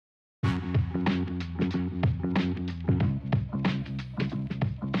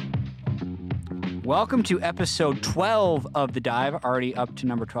Welcome to episode 12 of The Dive, already up to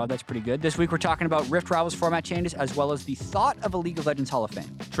number 12. That's pretty good. This week we're talking about Rift Rivals format changes as well as the thought of a League of Legends Hall of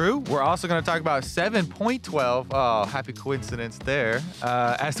Fame. True. We're also going to talk about 7.12. Oh, happy coincidence there.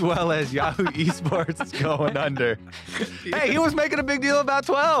 As well as Yahoo Esports going under. Hey, he was making a big deal about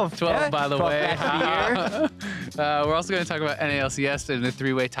 12. 12, by the 12 way. match of the year. We're also going to talk about NALCS and the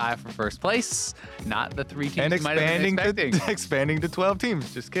three-way tie for first place. Not the three teams And you might have been expecting. expanding to 12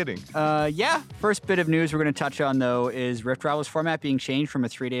 teams. Just kidding. First bit of news we're going to touch on, though, is Rift Rivals format being changed from a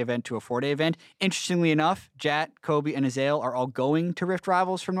 3-day event to a 4-day event. Interestingly enough, Jat, Kobe, and Azael are all going to Rift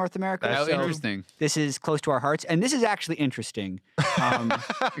Rivals from North America. That's so interesting. This is close to our hearts, and this is actually interesting.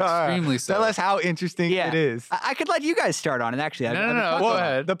 Extremely so. Tell us how interesting it is. I could let you guys start on it, actually. No, go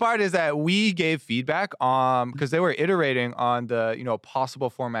ahead. The part is that we gave feedback because they were iterating on the possible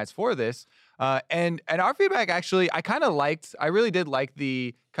formats for this. And our feedback actually, I really did like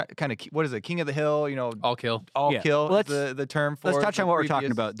the kind of, what is it, King of the Hill, All kill. Kill Well, is the term for Let's touch on what we're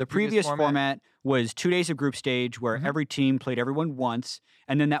talking about. The previous format was 2 days of group stage where every team played everyone once,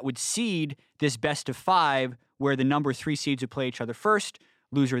 and then that would seed this best of 5 where the number 3 seeds would play each other first.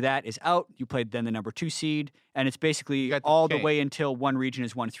 Loser of that is out. You played then the number 2 seed, and it's basically all the way until one region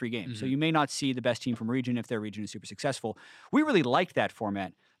has won 3 games. So you may not see the best team from region if their region is super successful. We really liked that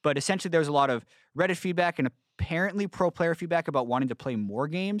format, but essentially there was a lot of Reddit feedback and apparently pro player feedback about wanting to play more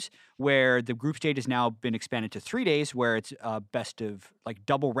games, where the group stage has now been expanded to 3 days, where it's best of, like,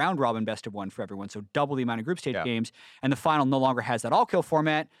 double round robin best of 1 for everyone, so double the amount of group stage games, and the final no longer has that all kill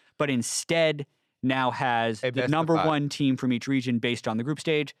format, but instead now has the number 1 team from each region based on the group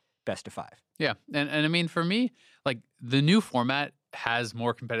stage, best of 5. Yeah, and I mean, for me, like, the new format has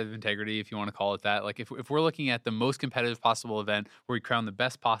more competitive integrity, if you want to call it that. Like, if we're looking at the most competitive possible event where we crown the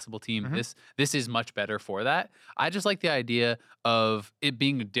best possible team, this is much better for that. I just like the idea of it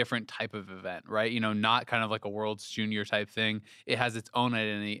being a different type of event, right? Not kind of like a World's Junior type thing. It has its own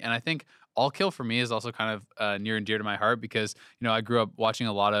identity, and I think All Kill for me is also kind of near and dear to my heart because, I grew up watching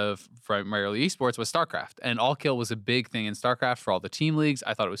a lot of, primarily esports, with StarCraft. And All Kill was a big thing in StarCraft for all the team leagues.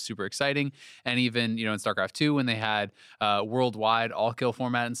 I thought it was super exciting. And even, in StarCraft 2, when they had worldwide All Kill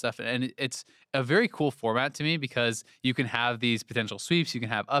format and stuff. And it's a very cool format to me because you can have these potential sweeps, you can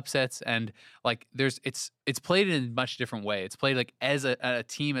have upsets, and like it's played in a much different way. It's played like as a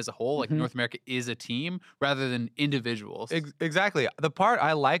team as a whole, like North America is a team rather than individuals. Exactly. The part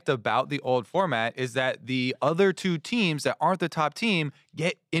I liked about the old format is that the other 2 teams that aren't the top team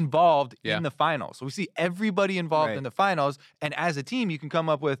get involved in the finals. So we see everybody involved in the finals, and as a team, you can come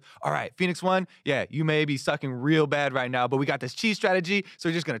up with, all right, Phoenix 1, you may be sucking real bad right now, but we got this cheese strategy, so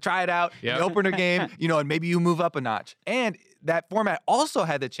we're just going to try it out. The opener game, and maybe you move up a notch. And that format also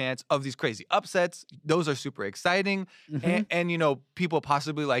had the chance of these crazy upsets. Those are super exciting. And people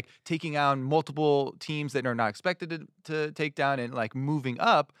possibly like taking on multiple teams that are not expected to take down and like moving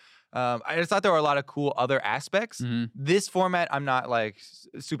up. I just thought there were a lot of cool other aspects. This format, I'm not like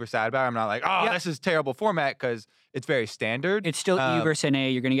super sad about. I'm not like, this is terrible format because it's very standard. It's still EU versus NA.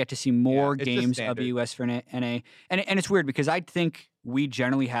 You're going to get to see more games of US for NA. And it's weird because I think we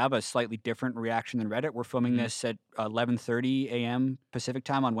generally have a slightly different reaction than Reddit. We're filming this at 11:30 a.m. Pacific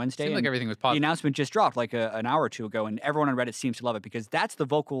time on Wednesday. Seemed like everything was positive. The announcement just dropped like an hour or 2 ago, and everyone on Reddit seems to love it because that's the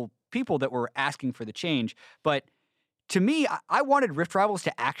vocal people that were asking for the change. But to me, I wanted Rift Rivals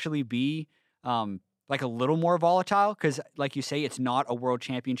to actually be like a little more volatile because, like you say, it's not a world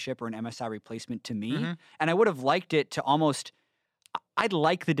championship or an MSI replacement to me. And I would have liked it to almost – I'd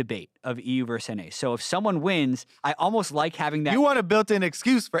like the debate of EU versus NA. So if someone wins, I almost like having that. You want a built-in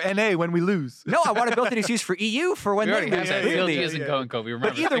excuse for NA when we lose. No, I want a built-in excuse for EU for when they lose. Isn't going, Kobe. Remember,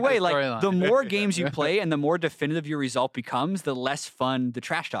 but either way, like the more games you play and the more definitive your result becomes, the less fun the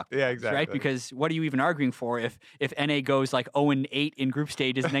trash talk becomes, exactly. right? Because what are you even arguing for if NA goes like 0-8 in group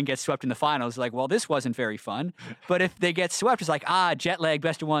stages and then gets swept in the finals? Like, well, this wasn't very fun. But if they get swept, it's like, jet lag,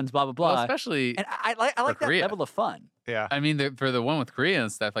 best of ones, blah, blah, blah. Well, especially and I like that Korea. level of fun. Yeah. I mean, for the one with Korea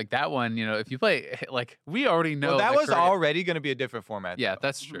and stuff, like that one, if you play, like, we already know. Well, that was Korea, already going to be a different format. Yeah, though.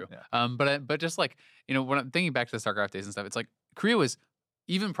 that's true. Yeah. But just like, when I'm thinking back to the StarCraft days and stuff, it's like Korea was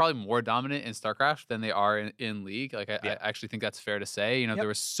even probably more dominant in StarCraft than they are in League. Like, I actually think that's fair to say. There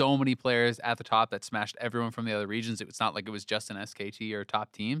were so many players at the top that smashed everyone from the other regions. It's not like it was just an SKT or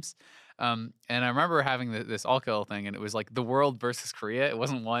top teams. And I remember having this all kill thing, and it was like the world versus Korea. It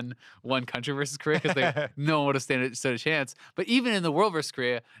wasn't one country versus Korea because no one would have stood a chance. But even in the world versus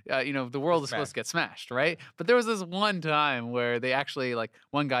Korea, the world is supposed to get smashed, right? But there was this one time where they actually, like,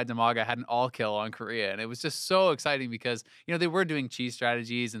 one guy, Damaga, had an all kill on Korea, and it was just so exciting because they were doing cheese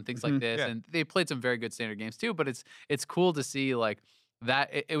strategies and things like this, and they played some very good standard games too. But it's cool to see, like, that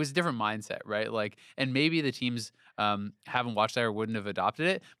it was a different mindset, right? Like, and maybe the teams haven't watched that or wouldn't have adopted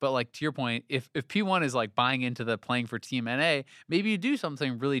it. But like to your point, if P1 is like buying into the playing for Team NA, maybe you do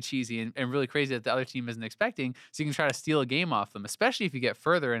something really cheesy and really crazy that the other team isn't expecting, so you can try to steal a game off them. Especially if you get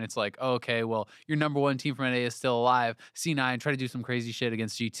further and it's like, oh, okay, well, your number one team from NA is still alive. C9, try to do some crazy shit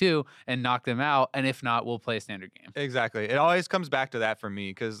against G2 and knock them out. And if not, we'll play a standard game. Exactly. It always comes back to that for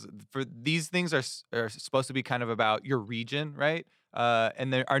me, because for these things are supposed to be kind of about your region, right?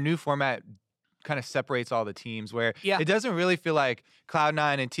 And our new format kind of separates all the teams, where it doesn't really feel like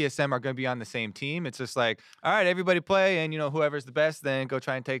Cloud9 and TSM are going to be on the same team. It's just like, all right, everybody play, and whoever's the best, then go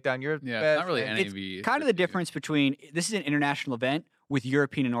try and take down your best. It's not really NAV. It's kind of the difference between this is an international event with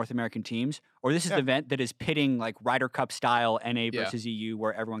European and North American teams, or this is the event that is pitting like Ryder Cup style NA versus EU,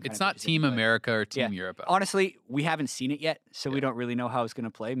 where everyone kind it's not Team America or Team Europe. Honestly, we haven't seen it yet, so we don't really know how it's going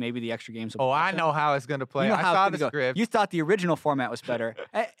to play. Maybe the extra games will I know how it's going to play. I saw the script. You thought the original format was better.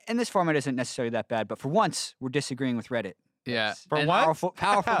 And this format isn't necessarily that bad, but for once, we're disagreeing with Reddit. Yeah. For once?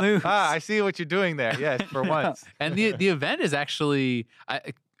 Powerful news. I see what you're doing there. Yes, for once. And the event is actually...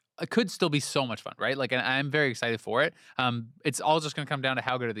 it could still be so much fun, right? Like, and I'm very excited for it. It's all just going to come down to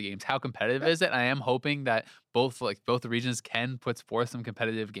how good are the games, how competitive is it. And I am hoping that both the regions can put forth some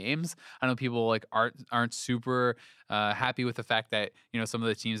competitive games. I know people like aren't super happy with the fact that some of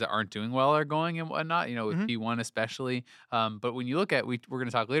the teams that aren't doing well are going and whatnot. With P1 especially. But when you look at we're going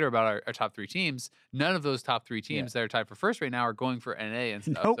to talk later about our top three teams. None of those top three teams that are tied for first right now are going for NA and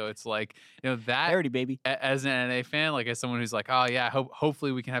stuff. Nope. So it's like that parity, baby. As an NA fan, like as someone who's like, oh yeah,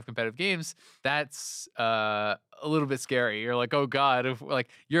 hopefully we can have competitive games. That's a little bit scary. You're like, oh god, if like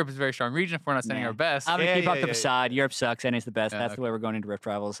Europe is a very strong region, if we're not sending our best. I'm gonna keep up the facade. Europe sucks. NA's the best. That's the way we're going into Rift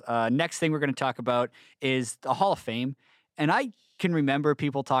Rivals. Next thing we're going to talk about is the Hall of Fame, and I can remember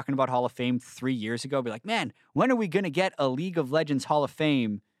people talking about Hall of Fame 3 years ago. Be like, man, when are we going to get a League of Legends Hall of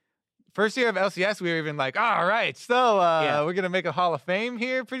Fame? First year of LCS, we were even like, all right, so we're going to make a Hall of Fame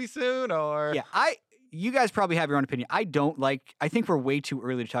here pretty soon, or you guys probably have your own opinion. I think we're way too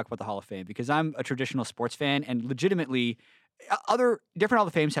early to talk about the Hall of Fame because I'm a traditional sports fan, and legitimately other different Hall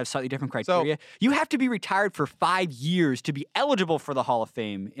of Fames have slightly different criteria. So, you have to be retired for 5 years to be eligible for the Hall of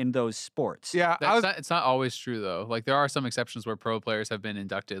Fame in those sports. Yeah, it's not always true though. Like there are some exceptions where pro players have been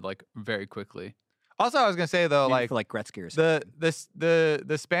inducted like very quickly. Also, I was gonna say though, maybe like Gretzky or something.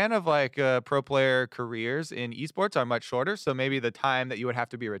 the span of like pro player careers in esports are much shorter. So maybe the time that you would have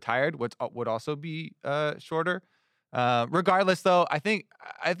to be retired would also be shorter. Regardless, though, I think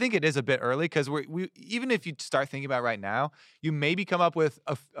it is a bit early because we even if you start thinking about it right now, you maybe come up with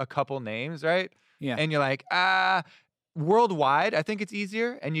a couple names, right? Yeah, and you're like, worldwide, I think it's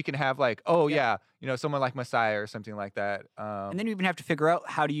easier, and you can have like, someone like Messiah or something like that. And then you even have to figure out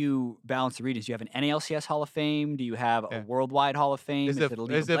how do you balance the regions. Do you have an NALCS Hall of Fame? Do you have a worldwide Hall of Fame? Is it full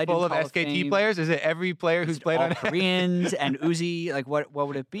of SKT players? Is it every player who's played on Koreans and Uzi? Like what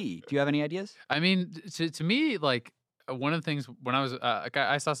would it be? Do you have any ideas? I mean, to me, like one of the things when I was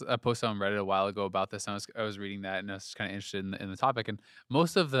I saw a post on Reddit a while ago about this, and I was reading that, and I was kind of interested in the topic. And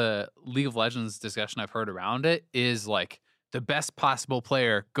most of the League of Legends discussion I've heard around it is like the best possible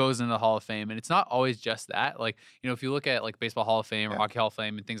player goes into the Hall of Fame, and it's not always just that. Like if you look at like Baseball Hall of Fame or Hockey Hall of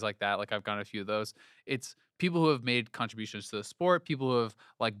Fame and things like that, like I've gone to a few of those. It's people who have made contributions to the sport, people who have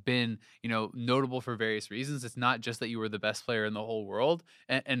like been, notable for various reasons. It's not just that you were the best player in the whole world.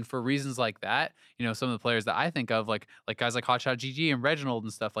 And for reasons like that, some of the players that I think of, like guys like Hotshot GG and Reginald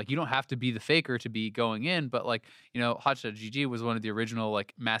and stuff, like you don't have to be the faker to be going in, but like, Hotshot GG was one of the original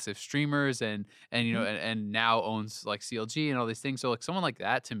like massive streamers and and now owns like CLG and all these things. So like someone like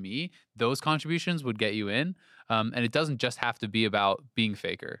that, to me, those contributions would get you in. And it doesn't just have to be about being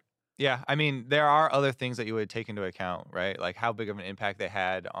faker. Yeah, I mean, there are other things that you would take into account, right? Like how big of an impact they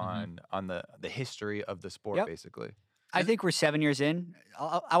had on the history of the sport, basically. I think we're 7 years in.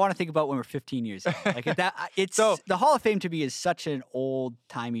 I want to think about when we're 15 years in. Like the Hall of Fame to me is such an old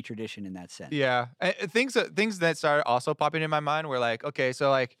timey tradition in that sense. Yeah, things that started also popping in my mind were like, okay, so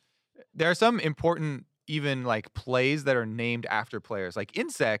like there are some important even like plays that are named after players, like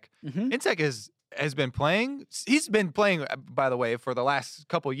Insec. Insec has been playing. He's been playing, by the way, for the last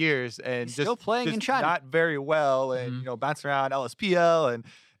couple years, and he's still playing in China, not very well, and bouncing around LSPL and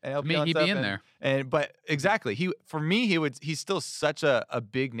LPL. He'd be in there. But exactly, he's still such a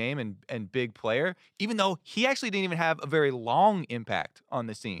big name and big player, even though he actually didn't even have a very long impact on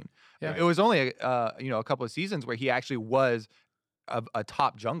the scene. Yeah. It was only a couple of seasons where he actually was a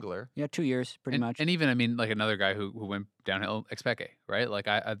top jungler. Yeah, 2 years pretty much. And even, I mean, like another guy who went downhill, Expeke, right? Like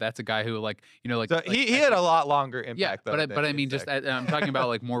that's a guy who like, So like he had a lot longer impact. Yeah, though, but I mean, just I'm talking about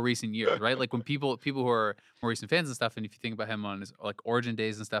like more recent years, right? Like when people who are more recent fans and stuff, and if you think about him on his like origin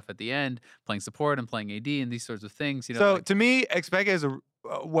days and stuff at the end, playing support and playing AD and these sorts of things, So like, to me, Expeke is a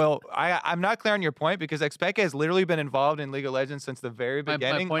I'm not clear on your point because Expeke has literally been involved in League of Legends since the very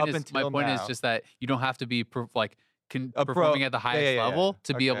beginning my up until point now. is just that you don't have to be A pro. performing at the highest level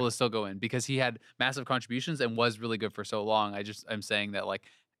to be Okay. able to still go in, because he had massive contributions and was really good for so long. I'm saying that like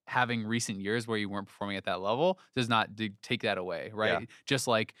having recent years where you weren't performing at that level does not take that away, right? Yeah. Just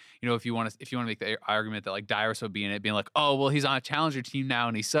like, if you want to make the argument that like Dyrus would be in it, being like, oh well, he's on a challenger team now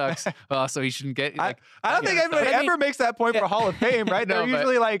and he sucks, so he shouldn't get. Like, I don't think anybody ever makes that point for Hall of Fame, right? No, They're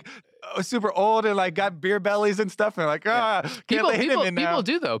usually like super old and like got beer bellies and stuff, and they're like, can't let him in now. People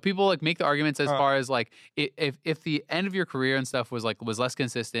do though. People like make the arguments as far as like if the end of your career and stuff was less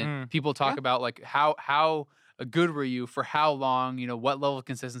consistent. People talk about like how good were you for how long? What level of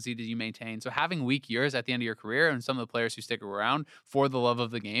consistency did you maintain? So having weak years at the end of your career, and some of the players who stick around for the love of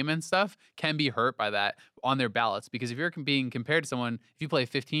the game and stuff can be hurt by that on their ballots. Because if you're being compared to someone, if you play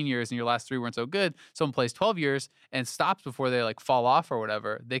 15 years and your last 3 weren't so good, someone plays 12 years and stops before they like fall off or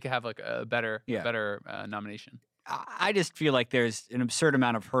whatever, they could have like a better nomination. I just feel like there's an absurd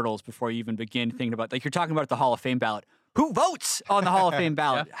amount of hurdles before you even begin thinking about, like you're talking about the Hall of Fame ballot. Who votes on the Hall of Fame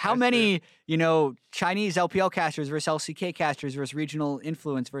ballot? How many, Chinese LPL casters versus LCK casters versus regional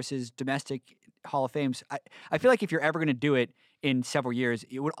influence versus domestic Hall of Fames? I feel like if you're ever going to do it in several years,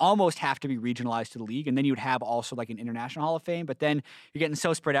 it would almost have to be regionalized to the league, and then you would have also like an international Hall of Fame. But then you're getting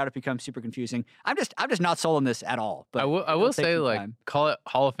so spread out, it becomes super confusing. I'm just not sold on this at all. But I will say, like, call it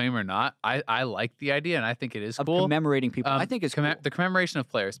Hall of Fame or not, I like the idea, and I think it is cool. Commemorating people, I think it's cool. The commemoration of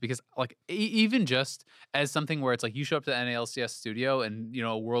players, because like even just as something where it's like you show up to the NALCS studio, and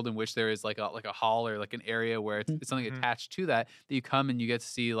a world in which there is like a hall or like an area where it's something attached to that you come and you get to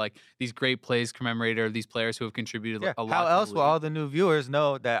see like these great plays commemorated, or these players who have contributed a lot. How else will all the new viewers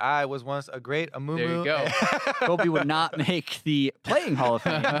know that I was once a great Amumu? There you go. Kobe would not make the playing Hall of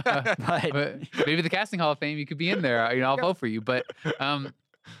Fame, but maybe the casting Hall of Fame, you could be in there. I'll vote for you. But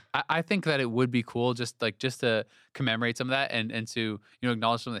I think that it would be cool just to commemorate some of that and to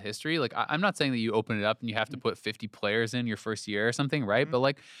acknowledge some of the history. Like I'm not saying that you open it up and you have to put 50 players in your first year or something, right? But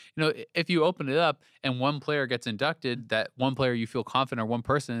like if you open it up and one player gets inducted, that one player you feel confident, or one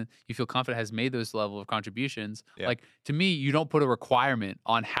person you feel confident has made those level of contributions. Like to me, you don't put a requirement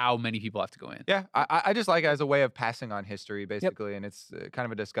on how many people have to go in. Yeah, I just like it as a way of passing on history, basically, and it's kind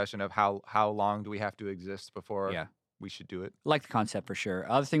of a discussion of how long do we have to exist before we should do it. Like the concept for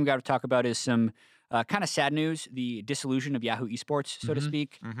sure. Other thing we got to talk about is some kind of sad news: the dissolution of Yahoo Esports, so to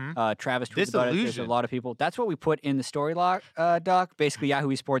speak. Travis tweeted about it. There's a lot of people. That's what we put in the story doc. Basically, Yahoo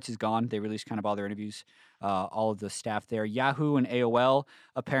Esports is gone. They released kind of all their interviews, all of the staff there. Yahoo and AOL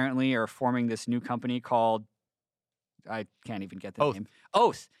apparently are forming this new company called, I can't even get the name.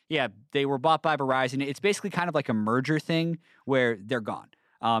 Oath. Yeah, they were bought by Verizon. It's basically kind of like a merger thing where they're gone.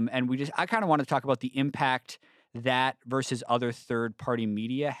 And I kind of want to talk about the impact that versus other third-party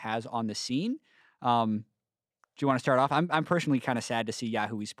media has on the scene. Do you want to start off? I'm personally kind of sad to see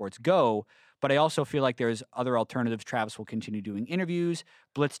Yahoo Esports go, but I also feel like there's other alternatives. Travis will continue doing interviews.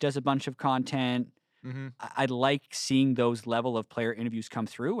 Blitz does a bunch of content. I like seeing those level of player interviews come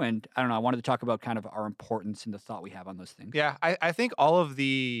through, and I don't know, I wanted to talk about kind of our importance and the thought we have on those things. Yeah, I think all of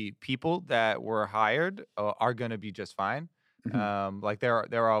the people that were hired are going to be just fine. Like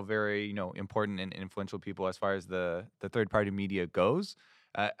they're all very important and influential people as far as the third party media goes.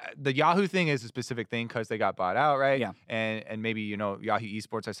 The Yahoo thing is a specific thing because they got bought out, right? Yeah. And maybe Yahoo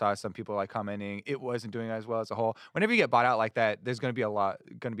Esports, I saw some people like commenting it wasn't doing as well as a whole. Whenever you get bought out like that, there's going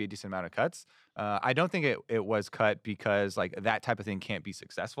to be a decent amount of cuts. I don't think it was cut because like that type of thing can't be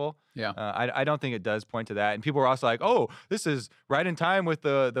successful. Yeah. I don't think it does point to that. And people were also like, oh, this is right in time with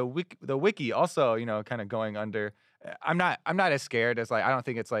the wiki also kind of going under. I'm not as scared as like I don't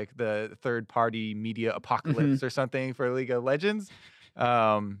think it's like the third party media apocalypse or something for League of Legends.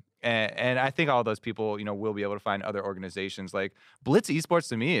 And I think all those people will be able to find other organizations. Like Blitz Esports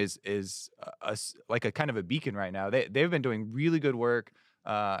to me is like a kind of a beacon right now. They've been doing really good work,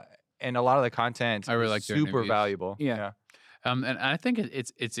 and a lot of the content I really is like their super interviews. Valuable. Yeah. And I think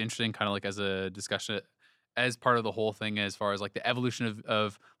it's interesting, kind of like as a discussion, as part of the whole thing, as far as like the evolution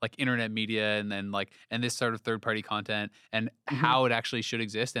of like internet media and then like and this sort of third party content and how it actually should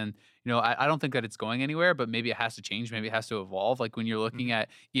exist. And I don't think that it's going anywhere, but maybe it has to change. Maybe it has to evolve. Like when you're looking at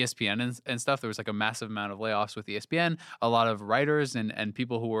ESPN and stuff, there was like a massive amount of layoffs with ESPN. A lot of writers and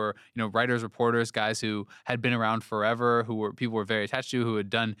people who were, writers, reporters, guys who had been around forever, people were very attached to, who had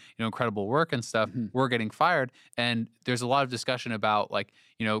done, incredible work and stuff, were getting fired. And there's a lot of discussion about like,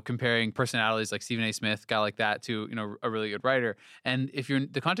 comparing personalities like Stephen A. Smith, guy like that, to, a really good writer. And if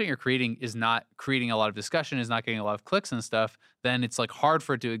the content you're creating is not creating a lot of discussion, is not getting a lot of clicks and stuff, then it's like hard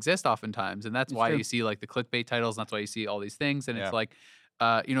for it to exist oftentimes. And that's why you see like the clickbait titles, and that's why you see all these things. And it's like,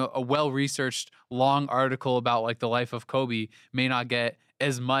 a well-researched long article about like the life of Kobe may not get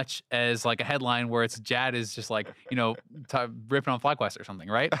as much as like a headline where it's Jad is just like, ripping on FlyQuest or something,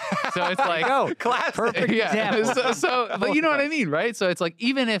 right? So it's like, classic. Perfect example. So but you know what I mean, right? So it's like,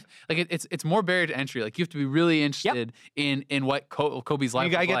 even if like it's more barrier to entry, like you have to be really interested in what Kobe's life.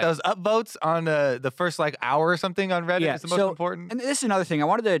 You gotta get those upvotes on the first like hour or something on Reddit. It's the most important. And this is another thing I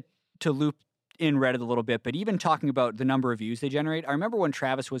wanted to loop in Reddit a little bit, but even talking about the number of views they generate, I remember when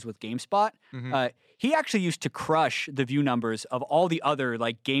Travis was with GameSpot, he actually used to crush the view numbers of all the other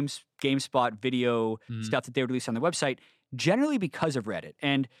like GameSpot video stuff that they would release on their website, generally because of Reddit.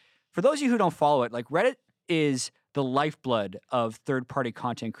 And for those of you who don't follow it, like Reddit is the lifeblood of third-party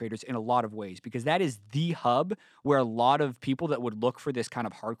content creators in a lot of ways, because that is the hub where a lot of people that would look for this kind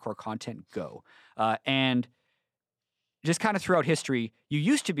of hardcore content go. And just kind of throughout history, you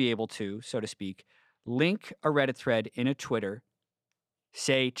used to be able to, so to speak, link a Reddit thread in a Twitter,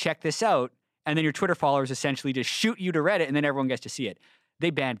 say, check this out, and then your Twitter followers essentially just shoot you to Reddit, and then everyone gets to see it.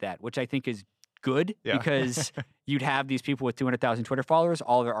 They banned that, which I think is good, because you'd have these people with 200,000 Twitter followers,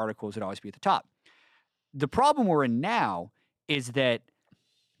 all their articles would always be at the top. The problem we're in now is that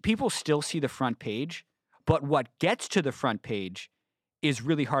people still see the front page, but what gets to the front page is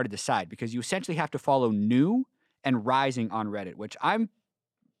really hard to decide, because you essentially have to follow new and rising on Reddit, which I'm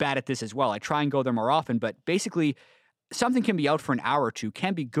bad at this as well. I try and go there more often, but basically something can be out for an hour or two,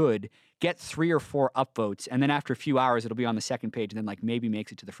 can be good, get 3 or 4 upvotes, and then after a few hours, it'll be on the second page, and then like maybe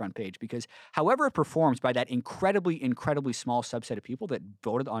makes it to the front page, because however it performs by that incredibly, incredibly small subset of people that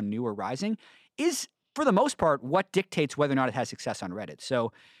voted on new or rising is, for the most part, what dictates whether or not it has success on Reddit.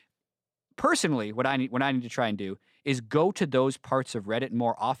 So personally, what I need to try and do is go to those parts of Reddit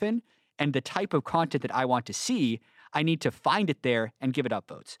more often, and the type of content that I want to see, I need to find it there and give it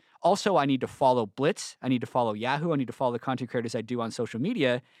upvotes. Also, I need to follow Blitz. I need to follow Yahoo. I need to follow the content creators I do on social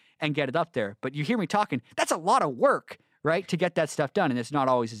media and get it up there. But you hear me talking, that's a lot of work, right, to get that stuff done. And it's not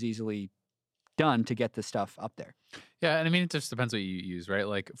always as easily done to get the stuff up there. Yeah, and I mean, it just depends what you use, right?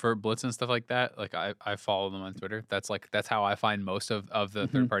 Like for Blitz and stuff like that, like I follow them on Twitter. That's how I find most of the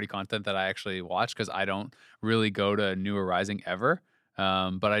third-party content that I actually watch, because I don't really go to New or Rising ever.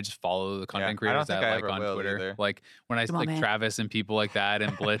 But I just follow the content creators that I like on Twitter. Either. Like when I like Travis and people like that,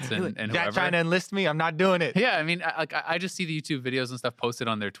 and Blitz and whoever. Trying to enlist me, I'm not doing it. Yeah, I mean, I just see the YouTube videos and stuff posted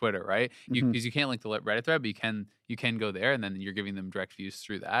on their Twitter, right? Because you can't link the Reddit thread, but you can go there, and then you're giving them direct views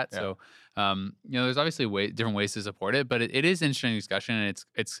through that. Yeah. So, there's obviously different ways to support it, but it is interesting discussion, and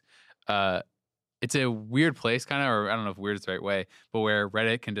it's a weird place, kind of, or I don't know if weird is the right way, but where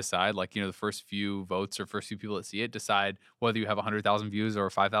Reddit can decide, like, the first few votes or first few people that see it decide whether you have 100,000 views or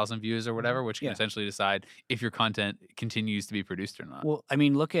 5,000 views or whatever, which can essentially decide if your content continues to be produced or not. Well, I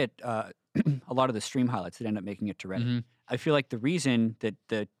mean, look at a lot of the stream highlights that end up making it to Reddit. I feel like the reason that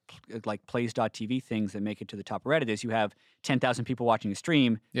the like plays.tv things that make it to the top of Reddit is you have 10,000 people watching a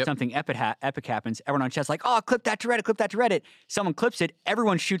stream, something epic happens, everyone on chat's like, oh, clip that to Reddit. Someone clips it,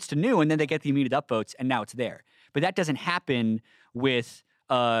 everyone shoots to new, and then they get the immediate upvotes, and now it's there. But that doesn't happen with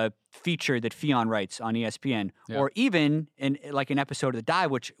a feature that Fionn writes on ESPN, or even in like an episode of The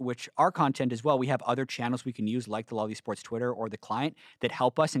Dive, which our content as well. We have other channels we can use, like the Lolly Sports Twitter or the client, that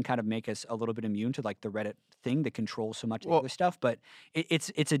help us and kind of make us a little bit immune to like the Reddit thing that controls so much of the other stuff. But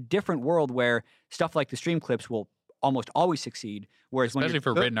it's a different world where stuff like the stream clips will almost always succeed. Whereas especially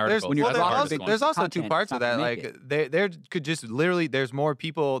for written articles, when you're there's also two parts of that. Like there could just literally there's more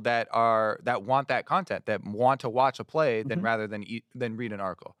people that want that content, that want to watch a play than rather than read an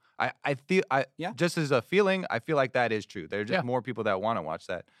article. I feel just as a feeling, I feel like that is true. There are just more people that want to watch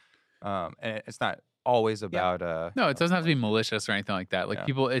that, and it's not always about no, it doesn't have to be malicious or anything like that. Like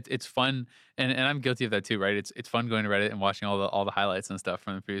people, it's fun, and I'm guilty of that too, right? It's fun going to Reddit and watching all the highlights and stuff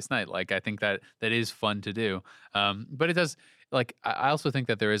from the previous night. Like I think that is fun to do, but it does. Like I also think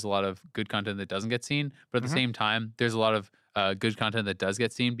that there is a lot of good content that doesn't get seen, but at the same time, there's a lot of good content that does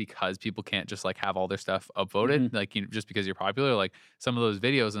get seen because people can't just like have all their stuff upvoted, like just because you're popular. Like some of those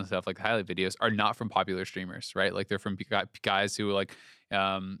videos and stuff, like the highlight videos, are not from popular streamers, right? Like they're from guys who like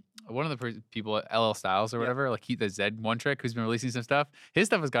one of the people, LL Styles or whatever, like the Z1 Trick, who's been releasing some stuff. His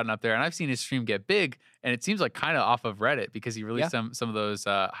stuff has gotten up there, and I've seen his stream get big, and it seems like kind of off of Reddit because he released some of those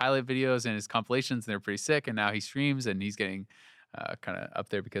highlight videos and his compilations, and they're pretty sick. And now he streams, and he's getting kind of up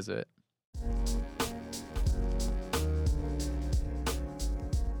there because of it.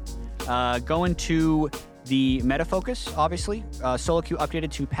 Going to the meta focus, obviously. Solo queue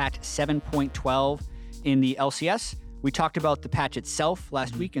updated to patch 7.12 in the LCS. We talked about the patch itself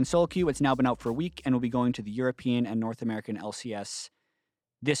last week in solo queue. It's now been out for a week and will be going to the European and North American LCS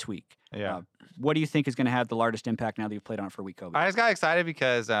this week. Yeah. What do you think is going to have the largest impact now that you've played on it for a week, Kobe? I just got excited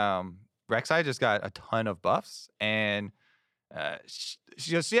because Rek'Sai just got a ton of buffs, and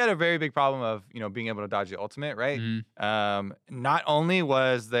she had a very big problem of being able to dodge the ultimate, right? Mm-hmm. Not only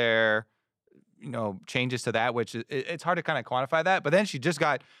was there changes to that, which it's hard to kind of quantify that, but then she just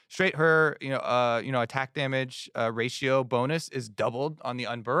got straight her attack damage ratio bonus is doubled on the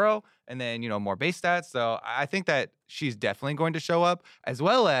Unburrow, and then more base stats. So I think that she's definitely going to show up, as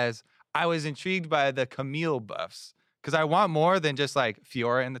well as I was intrigued by the Camille buffs. Because I want more than just like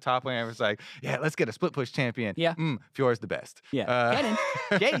Fiora in the top lane. I was like, yeah, let's get a split push champion. Yeah. Fiora's the best. Yeah. Get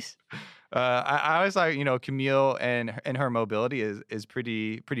in. Jace. I was like, Camille and her mobility is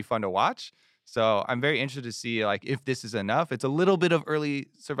pretty fun to watch. So I'm very interested to see like if this is enough. It's a little bit of early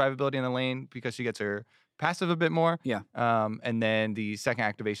survivability in the lane because she gets her passive a bit more. Yeah. And then the second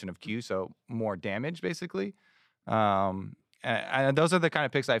activation of Q, so more damage basically. And those are the kind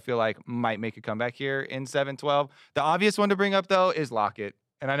of picks I feel like might make a comeback here in 7-12. The obvious one to bring up, though, is Locket.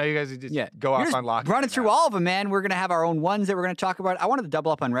 And I know you guys just go off on Locket. Running through all of them, man. We're going to have our own ones that we're going to talk about. I wanted to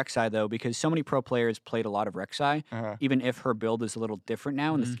double up on Rek'Sai, though, because so many pro players played a lot of Rek'Sai, even if her build is a little different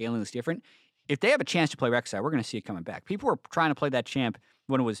now and the scaling is different. If they have a chance to play Rek'Sai, we're going to see it coming back. People were trying to play that champ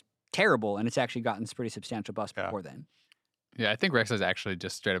when it was terrible, and it's actually gotten some pretty substantial buffs before then. Yeah, I think Rek'Sai is actually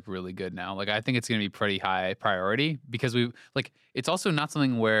just straight up really good now. Like, I think it's going to be pretty high priority because it's also not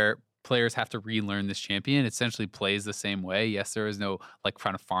something where players have to relearn this champion. It essentially plays the same way. Yes, there is no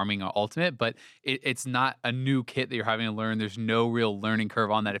kind of farming ultimate, but it's not a new kit that you're having to learn. There's no real learning curve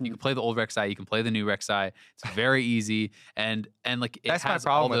on that. If you can play the old Rek'Sai, you can play the new Rek'Sai. It's very easy and it that's has my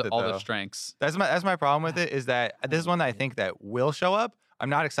problem all with the strengths. That's my problem with it is that this is one that I think that will show up. I'm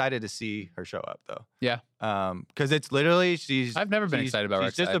not excited to see her show up though. Yeah. Because it's literally I've never been excited about Rek'Sai.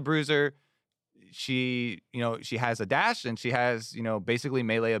 She's just a bruiser. She has a dash and she has, basically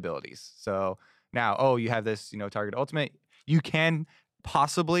melee abilities. So now, you have this, target ultimate. You can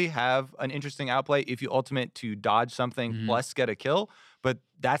possibly have an interesting outplay if you ultimate to dodge something plus get a kill. But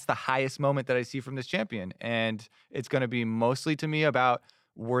that's the highest moment that I see from this champion. And it's going to be mostly to me about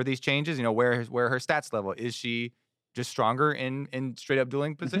were these changes, where her stats level. Is she just stronger in straight up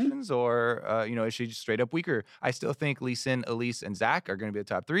dueling positions or, is she just straight up weaker? I still think Lee Sin, Elise, and Zach are going to be the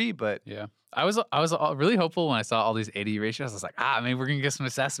top three, but yeah. I was really hopeful when I saw all these AD ratios. I was like, maybe we're gonna get some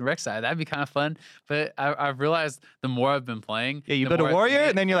Assassin Rek'Sai. That'd be kind of fun. But I've realized the more I've been playing, you build a warrior,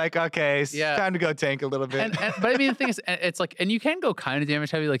 and then you're like, okay, it's time to go tank a little bit. But I mean, the thing is, it's like, and you can go kind of damage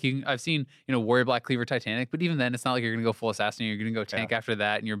heavy. Like I've seen, Warrior Black Cleaver Titanic, but even then, it's not like you're gonna go full assassin. You're gonna go tank after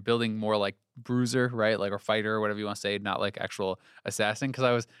that, and you're building more like bruiser, right? Like or fighter, or whatever you want to say, not like actual assassin.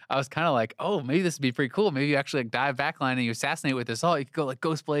 Because I was kind of like, maybe this would be pretty cool. Maybe you actually dive backline and you assassinate with this. You could go like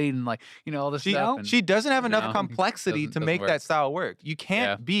Ghostblade and all this stuff. She doesn't have enough complexity to make that style work. You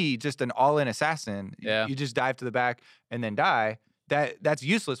can't be just an all-in assassin. Yeah. You just dive to the back and then die. That's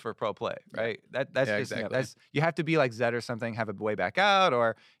useless for pro play, right? That's just exactly. You have to be like Zed or something, have a way back out,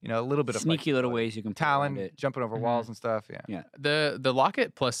 or a little bit of sneaky little ways you can Talon, jumping over walls and stuff. Yeah. The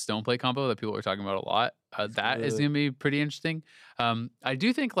Locket plus Stoneplate combo that people are talking about a lot. That is going to be pretty interesting. I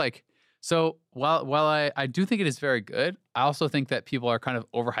do think so while I do think it is very good, I also think that people are kind of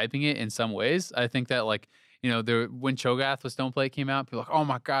overhyping it in some ways. I think that when Cho'Gath with Stoneplate came out, people were like, oh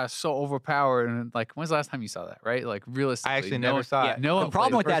my God, it's so overpowered. And when's the last time you saw that, right? Like realistically. I actually never saw it. The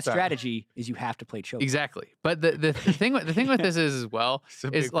problem with that strategy is you have to play Cho'Gath. Exactly. But the thing with this is as well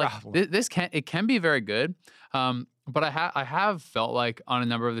is this can be very good. But I have felt like on a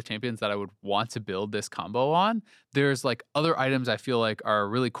number of the champions that I would want to build this combo on, there's other items I feel like are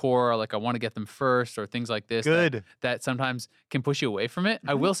really core, like I want to get them first or things like this that sometimes can push you away from it.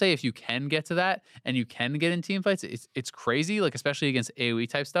 I will say if you can get to that and you can get in team fights, it's crazy, especially against AoE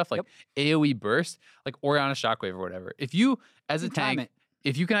type stuff, AoE burst, like Orianna Shockwave or whatever. If you as a tank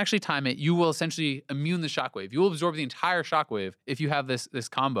if you can actually time it, you will essentially immune the shockwave. You will absorb the entire shockwave if you have this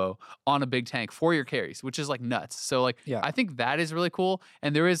combo on a big tank for your carries, which is like nuts. So like, I think that is really cool.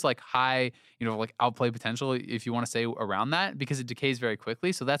 And there is like high, like outplay potential, if you want to say, around that, because it decays very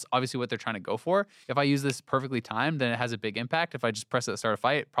quickly. So that's obviously what they're trying to go for. If I use this perfectly timed, then it has a big impact. If I just press it at the start of a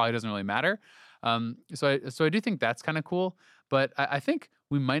fight, it probably doesn't really matter. So I do think that's kind of cool. But I think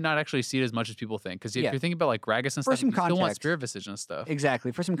we might not actually see it as much as people think. Because if you're thinking about like Gragas and stuff, you still want Spirit Visage and stuff.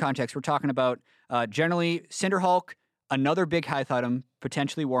 Exactly. For some context, we're talking about generally Cinderhulk, another big height item,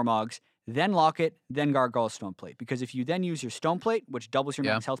 potentially Warmogs, then Locket, then Gargoyle Stoneplate. Because if you then use your Stoneplate, which doubles your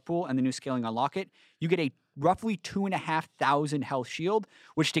max health pool, and the new scaling on Locket, you get a roughly 2,500 health shield,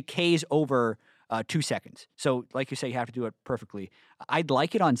 which decays over 2 seconds. So, like you say, you have to do it perfectly. I'd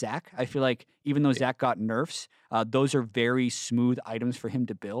like it on Zach. I feel like even though Zach got nerfs, those are very smooth items for him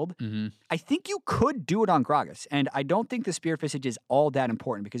to build. I think you could do it on Gragas, and I don't think the Spirit Visage is all that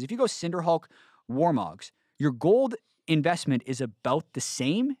important, because if you go Cinderhulk, Warmogs, your gold investment is about the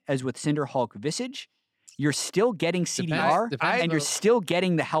same as with Cinderhulk Visage. You're still getting CDR, and you're still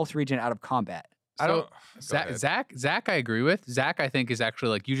getting the health regen out of combat. So Zach, I agree with. Zach, I think, is actually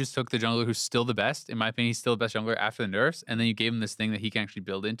like, you just took the jungler who's still the best. In my opinion, he's still the best jungler after the nerfs, and then you gave him this thing that he can actually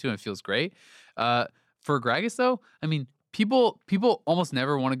build into, and it feels great. For Gragas, though, I mean, people almost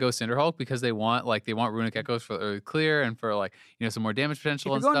never want to go Cinderhulk because they want Runic Echoes for early clear and for like, some more damage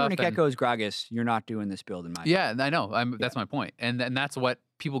potential and stuff. If you're going Runic Echoes Gragas, you're not doing this build in my opinion. Yeah, I know. That's my point. And that's what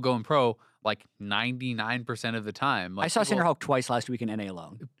people go in pro like 99% of the time. Like, I saw Cinderhulk twice last week in NA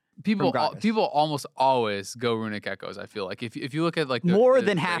alone. People almost always go Runic Echoes, I feel like. If you look at like more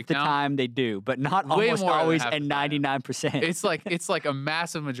than half the time they do, but not almost always at 99%. It's like a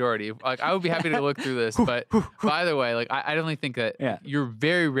massive majority. Like, I would be happy to look through this, but either way, like I definitely think that you're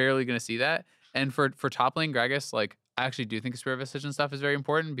very rarely going to see that. And for top lane Gragas, like, I actually do think Spirit Visage and stuff is very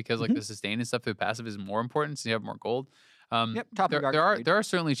important, because like the sustain and stuff through passive is more important, so you have more gold. There are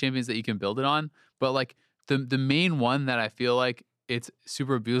certainly champions that you can build it on, but like the main one that I feel like it's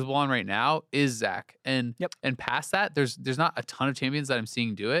super abusable on right now is Zach. And past that, there's not a ton of champions that I'm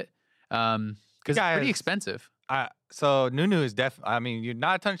seeing do it, because it's pretty expensive. So Nunu is I mean, you're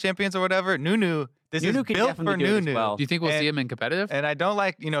not a ton of champions or whatever. Nunu is built for Nunu. Well. Do you think we'll see him in competitive? And I don't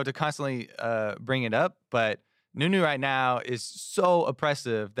like, to constantly bring it up, but Nunu right now is so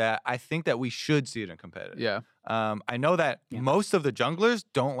oppressive that I think that we should see it in competitive. Yeah. I know that most of the junglers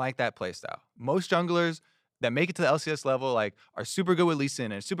don't like that playstyle. Most junglers that make it to the LCS level, like, are super good with Lee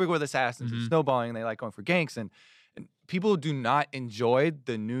Sin and super good with assassins and snowballing, and they like going for ganks, and people do not enjoy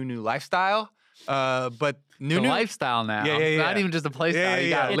the Nunu lifestyle. But Nunu, the lifestyle now, not even just a play style. You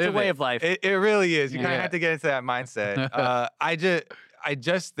gotta live it's a way of life. It really is. You kind of have to get into that mindset. I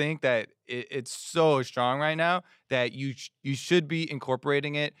just think that it's so strong right now that you should be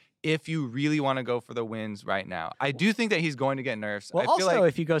incorporating it if you really want to go for the wins right now. I do think that he's going to get nerfs. Well, also,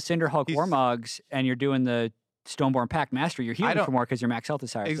 if you go Cinderhulk Warmogs and you're doing the Stoneborn Pact Mastery, you're healing for more because your max health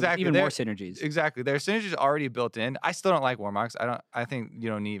is higher. Exactly. So even more synergies. Exactly. There's synergies already built in. I still don't like Warmogs. I think you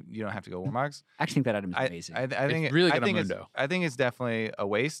don't have to go Warmogs. I actually think that item is amazing. I think it's really good on Mundo. I think it's definitely a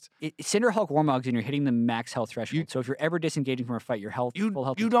waste. Cinderhulk Warmogs, and you're hitting the max health threshold. So if you're ever disengaging from a fight, your full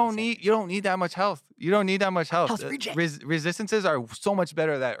health. You don't need that much health. You don't need that much health. Resistances are so much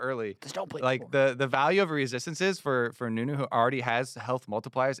better that early. Like the value of resistances for Nunu, who already has health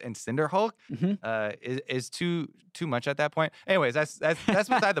multipliers, and Cinderhulk is too much at that point. Anyways, that's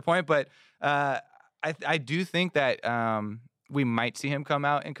beside the point. But I do think that we might see him come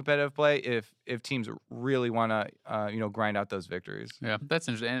out in competitive play if teams really want to grind out those victories. Yeah, that's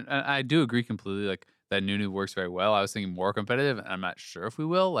interesting, and I do agree completely. Like, that Nunu works very well. I was thinking more competitive, and I'm not sure if we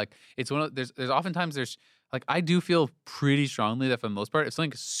will. Like, it's one of there's oftentimes like, I do feel pretty strongly that for the most part, if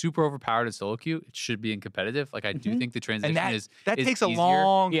something's super overpowered in solo queue, it should be in competitive. Like, I do think the transition is takes a easier.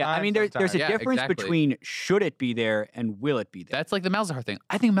 long time. Yeah, I mean, there's a difference between should it be there and will it be there. That's like the Malzahar thing.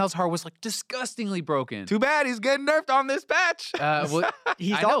 I think Malzahar was like disgustingly broken. Too bad he's getting nerfed on this patch. Well,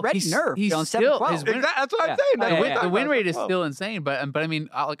 he's already nerfed. He's on still 7-12. That's what I'm saying. The win rate is still insane. But I mean,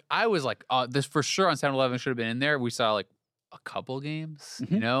 I was like, this for sure on 7-11 should have been in there. We saw like a couple games,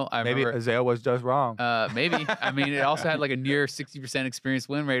 I maybe remember Azale was just wrong. Maybe. I mean, it also had like a near 60% experience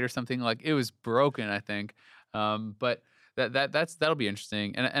win rate or something. Like, it was broken, I think. But that'll be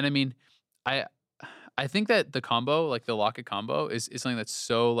interesting. And I mean, I think that the combo, like the Locket combo, is something that's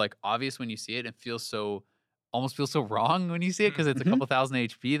so like obvious when you see it, and almost feels so wrong when you see it, because it's a couple thousand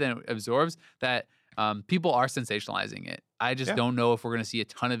HP, then it absorbs that. People are sensationalizing it. I just don't know if we're going to see a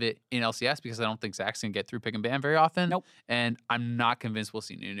ton of it in LCS, because I don't think Zach's going to get through pick and ban very often. Nope. And I'm not convinced we'll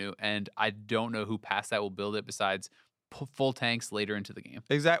see Nunu. And I don't know who past that will build it besides full tanks later into the game.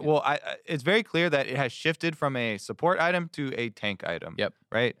 Exactly. Yeah. Well, it's very clear that it has shifted from a support item to a tank item. Yep.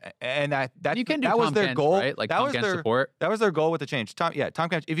 Right. And that you can do that was Tahm their Kench, goal. right? Like that Tahm was Kench their support. That was their goal with the change. Tahm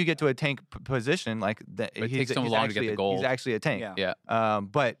Kench, if you get to a tank position, like it takes so long to get the gold. He's actually a tank. Yeah.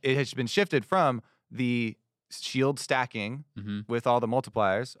 But it has been shifted from the shield stacking with all the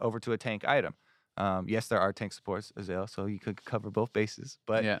multipliers over to a tank item. Yes, there are tank supports, Azael, so you could cover both bases.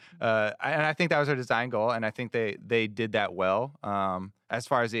 But and I think that was their design goal, and I think they did that well. As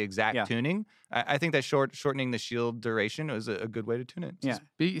far as the exact tuning, I think that shortening the shield duration was a good way to tune it. Yeah.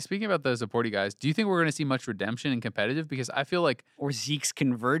 Speaking about the supporty guys, do you think we're going to see much redemption in competitive? Because I feel like or Zeke's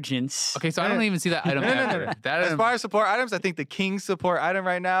convergence. Okay, so I don't even see that item. As far as support items, I think the king support item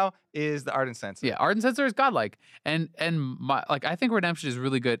right now is the Ardent Censer. Yeah, Ardent Censer is godlike, and I think redemption is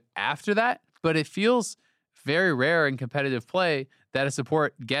really good after that. But it feels very rare in competitive play that a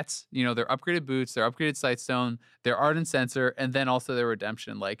support gets, their upgraded boots, their upgraded Sightstone, their Ardent Censer, and then also their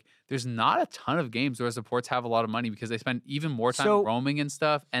redemption. Like, there's not a ton of games where supports have a lot of money because they spend even more time roaming and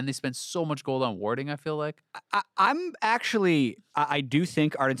stuff, and they spend so much gold on warding, I feel like. I do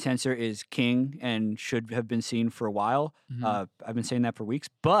think Ardent Censer is king and should have been seen for a while. I've been saying that for weeks.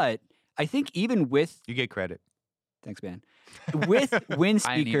 But I think even with... You get credit. Thanks, man. With Wind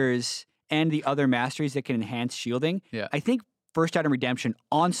Speakers... and the other masteries that can enhance shielding, I think first item redemption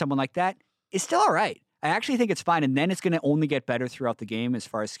on someone like that is still all right. I actually think it's fine, and then it's going to only get better throughout the game as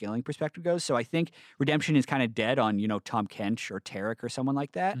far as scaling perspective goes. So I think redemption is kind of dead on, Tahm Kench or Taric or someone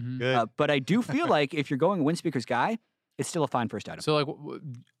like that. But I do feel like if you're going a Wind Speakers guy, it's still a fine first item. So,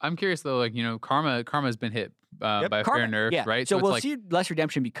 I'm curious though, Karma's been hit by a fair nerf, right? So we'll see less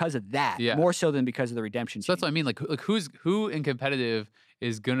redemption because of that, more so than because of the redemption. So that's what I mean. Like who in competitive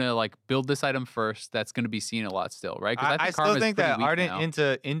is gonna build this item first? That's gonna be seen a lot still, right? Because I still think that Ardent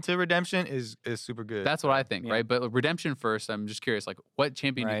into redemption is super good. That's what I think, right? But redemption first. I'm just curious, what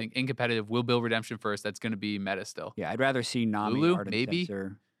champion do you think in competitive will build redemption first? That's gonna be meta still. Yeah, I'd rather see Nami. Lulu, Ardent maybe.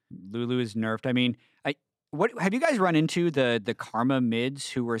 Censer. Lulu is nerfed. I mean, what have you guys run into the Karma mids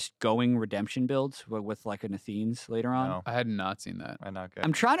who were going redemption builds with an Athenes later on? No. I had not seen that.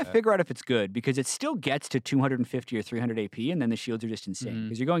 I'm trying to figure out if it's good because it still gets to 250 or 300 AP, and then the shields are just insane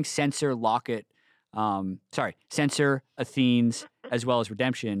because you're going Censer, Locket, Censer, Athenes, as well as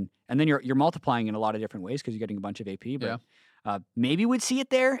redemption, and then you're multiplying in a lot of different ways because you're getting a bunch of AP. But maybe we'd see it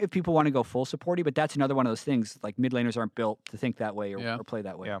there if people want to go full supporty, but that's another one of those things. Like mid laners aren't built to think that way or play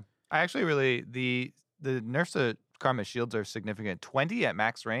that way. Yeah, I actually really the nerfs to Karma shields are significant. 20 at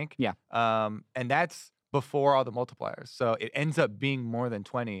max rank. Yeah. And that's before all the multipliers. So it ends up being more than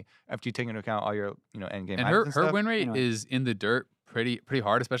 20 after you take into account all your, end game. And her win rate is in the dirt pretty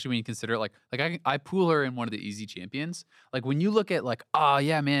hard, especially when you consider it I pool her in one of the easy champions. Like when you look at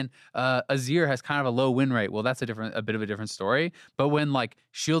Azir has kind of a low win rate. Well, that's a bit of a different story. But when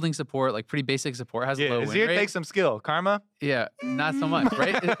shielding support, pretty basic support has a low win rate. Azir takes some skill. Karma? Yeah, not so much,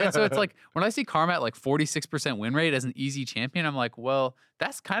 right? And so it's when I see Karma at 46% win rate as an easy champion, I'm like, well,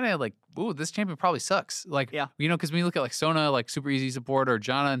 that's kind of ooh, this champion probably sucks. Because when you look at Sona, super easy support, or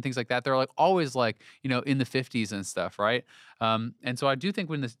Janna and things like that, they're always in the 50s and stuff, right? And so I do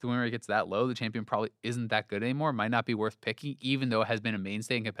think when the win rate gets that low, the champion probably isn't that good anymore. Might not be worth picking, even though it has been a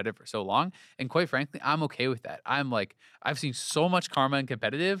mainstay in competitive for so long. And quite frankly, I'm okay with that. I've seen so much Karma in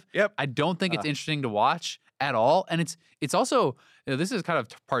competitive. Yep. I don't think it's interesting to watch at all. And it's also, this is kind of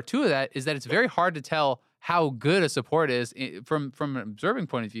part two of that, is that it's very hard to tell how good a support is from an observing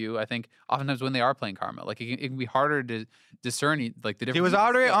point of view. I think oftentimes when they are playing Karma, it can be harder to discern the difference. She was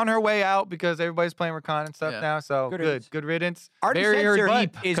already on her way out because everybody's playing Rakan and stuff now. So good riddance. Barrier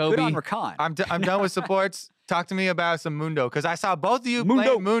deep is Kobe. Good on Rakan. I'm done with supports. Talk to me about some Mundo, because I saw both of you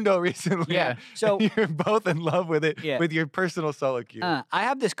playing Mundo recently. Yeah, so you're both in love with it with your personal solo queue. I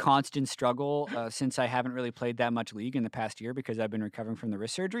have this constant struggle since I haven't really played that much League in the past year because I've been recovering from the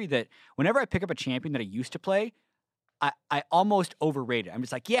wrist surgery, that whenever I pick up a champion that I used to play, I almost overrate it. I'm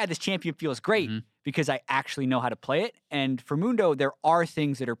just this champion feels great because I actually know how to play it. And for Mundo, there are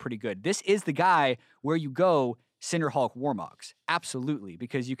things that are pretty good. This is the guy where you go Cinderhulk Warmogs. Absolutely,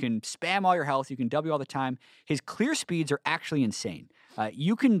 because you can spam all your health, you can W all the time. His clear speeds are actually insane.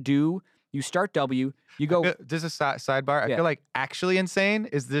 You start W, you go... Just a sidebar. I feel like actually insane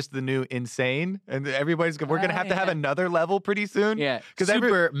is this the new insane? And we're going to have another level pretty soon. Yeah. Because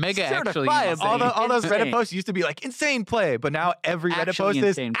mega actually insane. All those Reddit posts used to be insane play, but now every Reddit post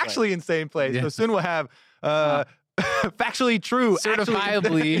is actually insane play. Yeah. So soon we'll have... factually true,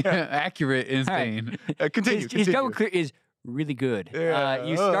 certifiably accurate insane. Continue. His double clear is really good. Yeah.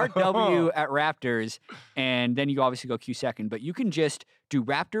 You start W at Raptors, and then you obviously go Q second. But you can just do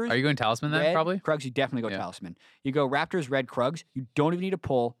Raptors. Are you going Talisman then, red, probably? Krugs, you definitely go Yeah. Talisman. You go Raptors, red, Krugs. You don't even need a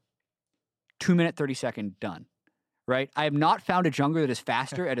pull. 2 minute, 30 second, done. Right? I have not found a jungler that is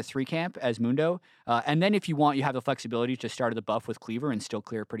faster at a 3 camp as Mundo. And then if you want, you have the flexibility to start at the buff with Cleaver and still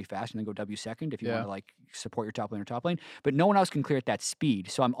clear pretty fast and then go W second if you want to like support your top lane or top lane. But no one else can clear at that speed.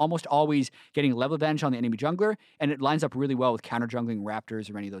 So I'm almost always getting level advantage on the enemy jungler, and it lines up really well with counter jungling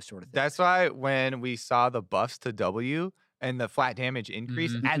Raptors or any of those sort of things. That's why when we saw the buffs to W and the flat damage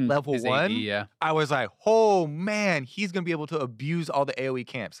increase at level His 1, AD, yeah. I was like, oh man, he's going to be able to abuse all the AoE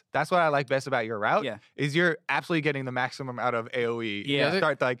camps. That's what I like best about your route, is you're absolutely getting the maximum out of AoE. Yeah. You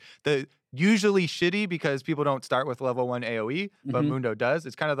start like the usually shitty because people don't start with level 1 AoE, but Mundo does.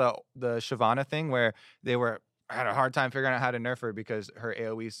 It's kind of the Shyvana thing where I had a hard time figuring out how to nerf her because her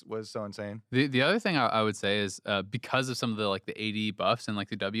AoE was so insane. The other thing I would say is because of some of the like the AD buffs and like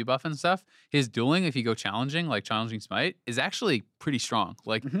the W buff and stuff, his dueling, if you go challenging, like challenging smite, is actually pretty strong.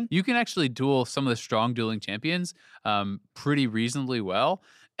 Like you can actually duel some of the strong dueling champions pretty reasonably well.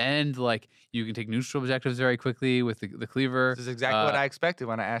 And like you can take neutral objectives very quickly with the cleaver. This is exactly what I expected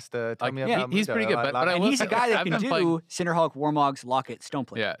when I asked tell me about he's Mundo. pretty good. But and he's a guy that can do Cinderhulk, Warmogs, Locket,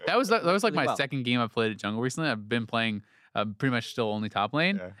 Stoneplate. Yeah, that was like really my second game I played at jungle recently. I've been playing pretty much still only top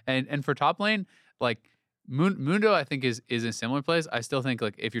lane. And for top lane, like Mundo, I think is in similar place. I still think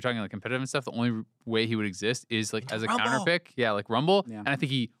like if you're talking like competitive and stuff, the only way he would exist is like as a counter pick. Yeah, like Rumble. Yeah. And I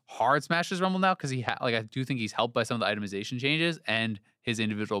think he hard smashes Rumble now because like I do think he's helped by some of the itemization changes and his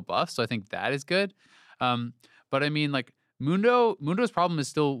individual buffs. So I think that is good. But I mean like Mundo's problem is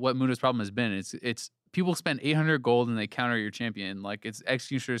still what Mundo's problem has been. It's people spend 800 gold and they counter your champion. Like it's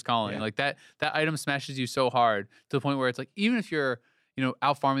Executioner's Calling. Like that item smashes you so hard to the point where it's like even if you're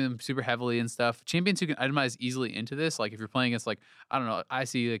out farming them super heavily and stuff. Champions who can itemize easily into this, like if you're playing against like, I don't know, I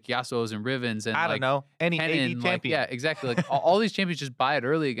see like Yasuo's and Rivens and I don't know, any Kennen, AD like, champion. yeah, exactly. Like all these champions just buy it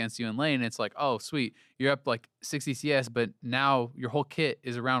early against you in lane. It's like, oh, sweet. You're up like 60 CS, but now your whole kit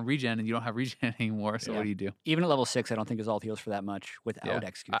is around regen and you don't have regen anymore. So what do you do? Even at level 6, I don't think his ult heals for that much without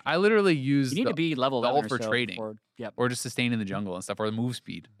execution. I literally use you need to be level 11 ult for trading. Or just sustaining the jungle and stuff, or the move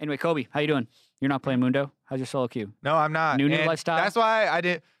speed. Anyway, Kobe, how you doing? You're not playing Mundo? How's your solo queue? No, I'm not. Nunu lifestyle? That's why I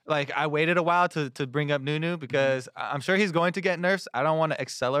did. Like, I waited a while to bring up Nunu because I'm sure he's going to get nerfs. I don't want to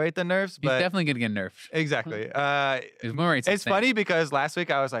accelerate the nerfs, but he's definitely going to get nerfed. Exactly. His win rate's it's insane. funny because last week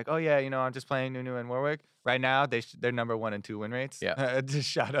I was like, oh yeah, I'm just playing Nunu and Warwick. Right now, they're number 1 and 2 win rates. Yeah, just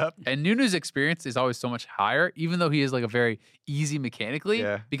shot up. And Nunu's experience is always so much higher, even though he is like a very easy mechanically.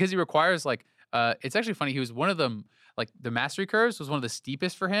 Yeah. Because he requires like, it's actually funny. He was one of them. Like the mastery curves was one of the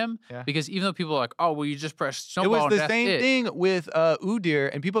steepest for him because even though people are like, oh, well, you just press snowball. It was the and same thing with Udyr,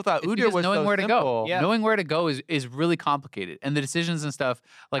 and people thought Udyr was knowing so where to simple. go. Yeah. Knowing where to go is really complicated, and the decisions and stuff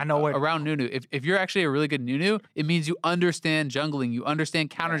like around Nunu. If you're actually a really good Nunu, it means you understand jungling, you understand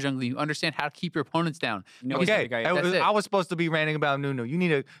counter jungling, you understand how to keep your opponents down. Okay, I was supposed to be ranting about Nunu. You need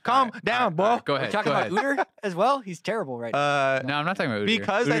to calm down, boy. Go ahead. We're talking about Udyr as well. He's terrible right now. No, I'm not talking about Udyr.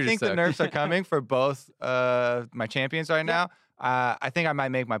 Because Udyr I think the nerfs are coming for both my champions right now. I think I might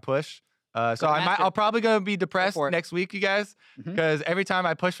make my push. So I'll probably gonna be depressed next week, you guys, because every time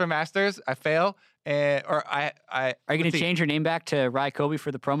I push for Masters, I fail. Are you gonna change your name back to Rai Kobe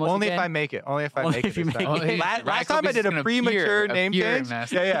for the promos? Only again? if I make it. Only if I make it. Last time I did a premature name change.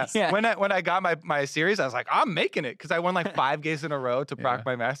 Yeah. When I got my series, I was like, I'm making it because I won like 5 games in a row to proc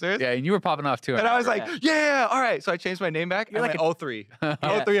my Masters. Yeah, and you were popping off too. And I was like, yeah, all right. So I changed my name back. You're like 03.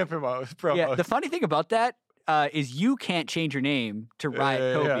 03 in promos. Yeah. The funny thing about that is you can't change your name to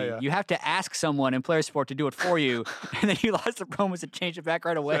Riot Kobe. Yeah. You have to ask someone in player support to do it for you, and then you lost the promos and changed it back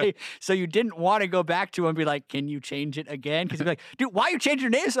right away. So you didn't want to go back to him and be like, "Can you change it again?" Because you'd be like, "Dude, why are you changing your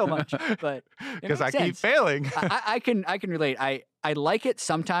name so much?" But because I keep failing. I can relate. I like it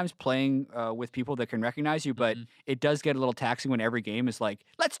sometimes playing with people that can recognize you, but it does get a little taxing when every game is like,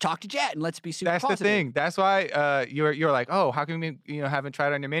 let's talk to Jet and let's be super positive. That's the thing. That's why you're like, oh, how come you haven't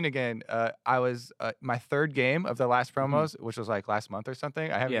tried on your main again? I was my 3rd game of the last promos, which was like last month or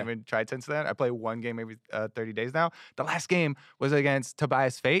something. I haven't even tried since then. I play 1 game every 30 days now. The last game was against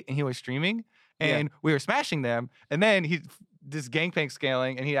Tobias Fate, and he was streaming, and we were smashing them, and then this Gangplank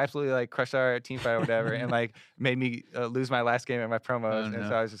scaling, and he absolutely like crushed our team fight or whatever, and like made me lose my last game at my promos. And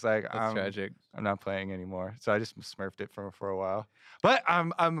so I was just like, that's tragic. I'm not playing anymore. So I just smurfed it for a while. But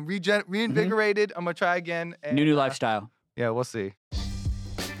I'm reinvigorated. I'm gonna try again. And, new lifestyle. Yeah, we'll see.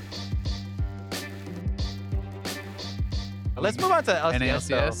 Let's move on to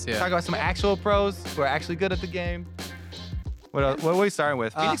LCS. Talk about some actual pros who are actually good at the game. What are we starting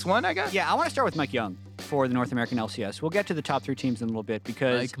with? Phoenix 1, I guess? Yeah, I want to start with Mike Young for the North American LCS. We'll get to the top 3 teams in a little bit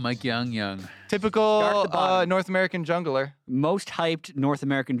because Mike Young. Typical North American jungler. Most hyped North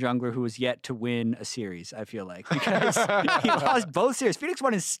American jungler who has yet to win a series, I feel like, because he lost both series. Phoenix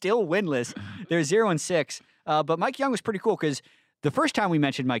One is still winless. They're 0-6. But Mike Young was pretty cool because the first time we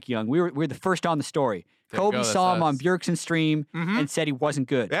mentioned Mike Young, we were the first on the story. Kobe saw him on Bjergsen's stream and said he wasn't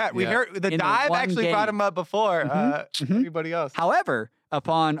good. Yeah, we heard the dive actually brought him up before everybody else. However,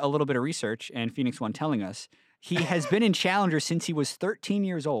 upon a little bit of research and Phoenix One telling us, he has been in Challenger since he was 13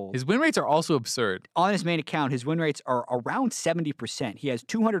 years old. His win rates are also absurd. On his main account, his win rates are around 70%. He has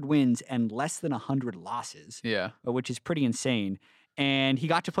 200 wins and less than 100 losses, which is pretty insane. And he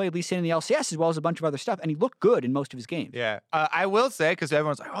got to play Lee Sin in the LCS as well as a bunch of other stuff, and he looked good in most of his games. Yeah, I will say, because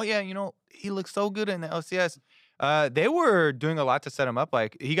everyone's like, oh, yeah, he looks so good in the LCS. They were doing a lot to set him up.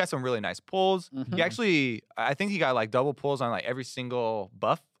 Like, he got some really nice pulls. He actually, I think he got, like, double pulls on, like, every single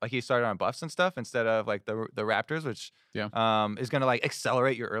buff. Like, he started on buffs and stuff instead of, like, the Raptors, which is going to, like,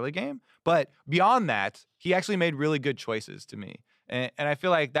 accelerate your early game. But beyond that, he actually made really good choices to me. And I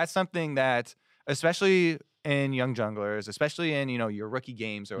feel like that's something that, especially in young junglers, especially in, your rookie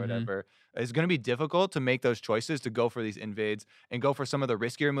games or whatever, it's going to be difficult to make those choices to go for these invades and go for some of the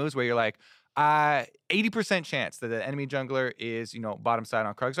riskier moves where you're like, 80% chance that the enemy jungler is, bottom side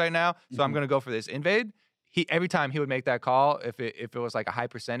on Krugs right now, so I'm going to go for this invade. Every time he would make that call if it was like a high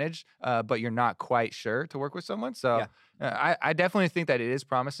percentage, but you're not quite sure to work with someone. So I definitely think that it is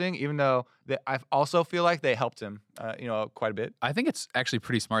promising, even though I also feel like they helped him, quite a bit. I think it's actually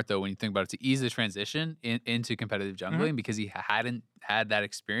pretty smart though when you think about it to ease the transition into competitive jungling because he hadn't had that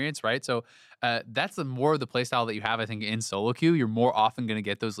experience, right? So that's more of the playstyle that you have, I think, in solo queue. You're more often going to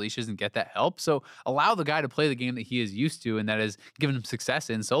get those leashes and get that help. So allow the guy to play the game that he is used to, and that is giving him success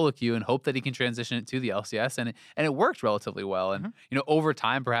in solo queue, and hope that he can transition it to the LCS. And it worked relatively well. And over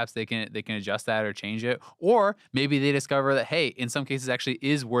time, perhaps they can adjust that or change it, or maybe they discover that in some cases, actually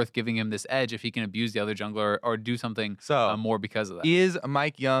is worth giving him this edge if he can abuse the other jungler or do something more because of that. Is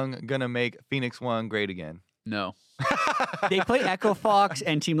Mike Young gonna make Phoenix One great again? No. They play Echo Fox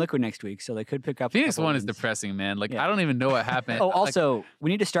and Team Liquid next week, so they could pick up. Phoenix One is depressing, man. Like, I don't even know what happened. Oh, also, we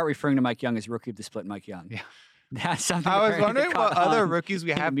need to start referring to Mike Young as Rookie of the Split Mike Young. Yeah. That's something. I was wondering what other rookies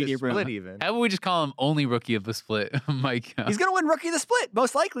we have to split even. How about we just call him only Rookie of the Split, Mike Young? He's going to win Rookie of the Split,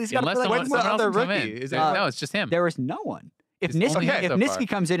 most likely. He's got to play when's the other rookie? No, it's just him. There is no one. If Nisqy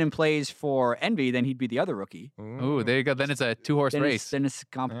comes in and plays for Envy, then he'd be the other rookie. Ooh, there you go. Then it's a 2-horse race. Then it's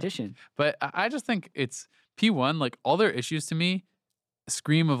competition. But I just think it's P1, like all their issues to me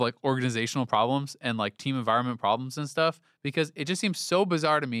scream of like organizational problems and like team environment problems and stuff, because it just seems so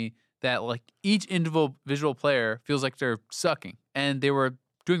bizarre to me that like each individual player feels like they're sucking, and they were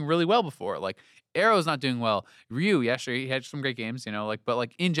doing really well before. Like Arrow's not doing well. Ryu, yeah, sure, he had some great games, but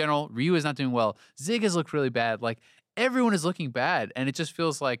like in general, Ryu is not doing well. Zig has looked really bad. Like everyone is looking bad, and it just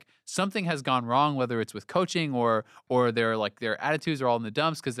feels like something has gone wrong, whether it's with coaching or their attitudes are all in the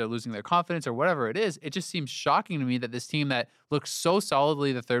dumps because they're losing their confidence or whatever it is. It just seems shocking to me that this team that looked so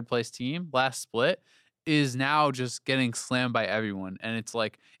solidly the third place team last split is now just getting slammed by everyone. And it's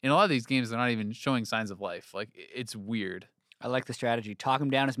like in a lot of these games, they're not even showing signs of life. Like it's weird. I like the strategy. Talk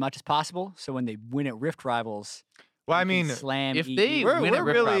them down as much as possible, so when they win at Rift Rivals, well, I mean, slam. If they win at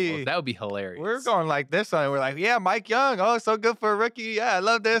Rift Rivals, that would be hilarious. We're going like this on. We're like, yeah, Mike Young. Oh, so good for a rookie. Yeah, I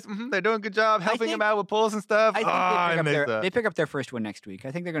love this. They're doing a good job helping him out with pulls and stuff. I think they pick up their first win next week.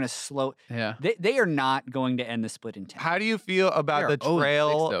 I think they're going to slow. Yeah. They are not going to end the split in 10. How do you feel about the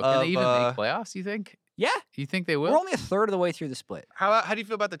trail of... Can they even make playoffs, you think? Yeah. You think they will? We're only a third of the way through the split. How do you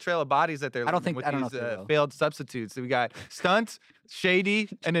feel about the trail of bodies that they're leaving with these failed substitutes? So we got Stunt, Shady,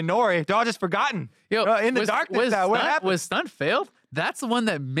 and Inori. They're all just forgotten. In the darkness now. What happened? Was Stunt failed? That's the one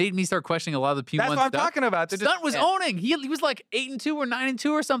that made me start questioning a lot of the P1 stuff. That's what I'm talking about. Stunt was owning. He was like 8-2 or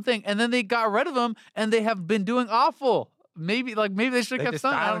 9-2 or something, and then they got rid of him, and they have been doing awful. Maybe they should have kept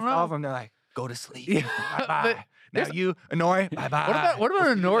Stunt. I don't know. They're like, go to sleep. Bye-bye. Now you, Inori, bye-bye. What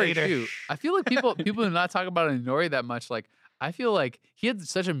about Inori too? I feel like people do not talk about Inori that much. Like, I feel like he had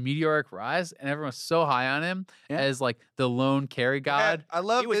such a meteoric rise, and everyone was so high on him as like the lone carry god. I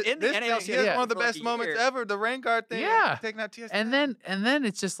love it. In the NALCS, he had one of the best moments ever. The rain guard thing. Yeah, taking out TSM. And then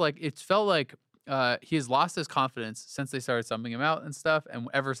it's just like it felt like he has lost his confidence since they started subbing him out and stuff, and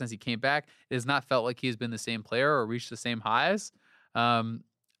ever since he came back, it has not felt like he has been the same player or reached the same highs.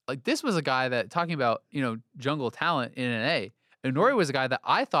 Like this was a guy that, talking about, jungle talent in NA, Inori was a guy that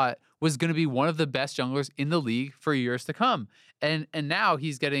I thought was going to be one of the best junglers in the league for years to come. And now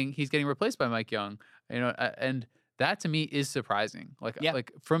he's getting replaced by Mike Young, and that to me is surprising.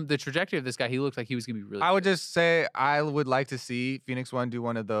 Like from the trajectory of this guy, he looked like he was going to be really I would good. just say I would like to see Phoenix One do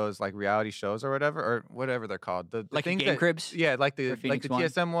one of those like reality shows or whatever they're called. The like things Game Cribs? Yeah, like the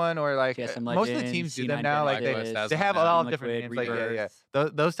TSM one or like TSM most of the Legends, teams do them C9 now. Like Blacklist they have one a now. lot of different names.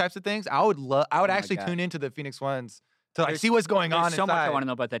 Like those types of things. I would actually tune into the Phoenix Ones to like see what's going on. There's so much I inside. want to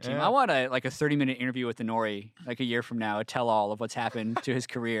know about that team. Yeah. I want a 30-minute interview with Nori like a year from now, a tell-all of what's happened to his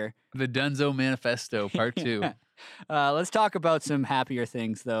career. The Dunzo Manifesto Part 2. Let's talk about some happier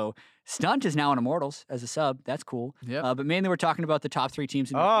things, though. Stunt is now on Immortals as a sub. That's cool. Yep. But mainly we're talking about the top 3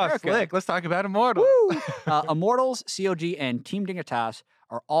 teams in North America. Slick. Let's talk about Immortals. Immortals, COG, and Team Dignitas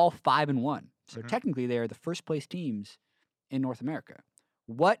are all 5-1. So technically they are the first place teams in North America.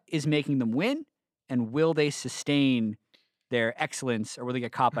 What is making them win, and will they sustain their excellence, or will they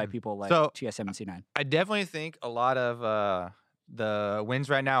get caught by people like TSM and C9? I definitely think a lot of the wins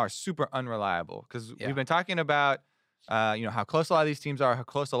right now are super unreliable because we've been talking about how close a lot of these teams are, how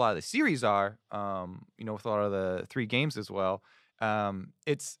close a lot of the series are, with a lot of the 3 games as well.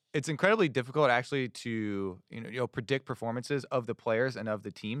 It's incredibly difficult actually to predict performances of the players and of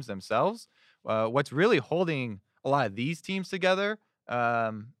the teams themselves. What's really holding a lot of these teams together,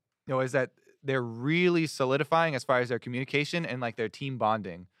 is that they're really solidifying as far as their communication and like their team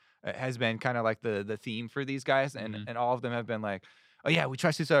bonding has been kind of like the theme for these guys, and all of them have been like, oh yeah, we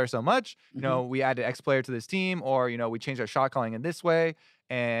trust each other so much. We added X player to this team, or we changed our shot calling in this way,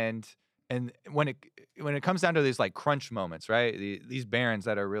 and when it comes down to these like crunch moments, right? These Barons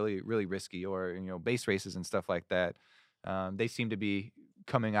that are really really risky, or base races and stuff like that, they seem to be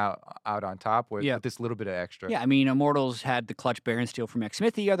coming out on top with this little bit of extra. Yeah, I mean, Immortals had the clutch Baron steal from X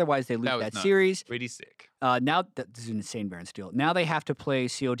Smithy. Otherwise, they lose that series. Pretty sick. Now, this is an insane Baron steal. Now they have to play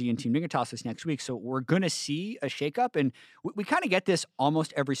COD and Team Dignitas this next week. So we're going to see a shakeup. And we kind of get this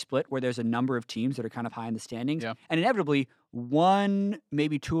almost every split where there's a number of teams that are kind of high in the standings. Yeah. And inevitably, one,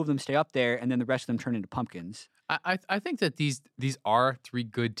 maybe 2 of them stay up there, and then the rest of them turn into pumpkins. I think that these are 3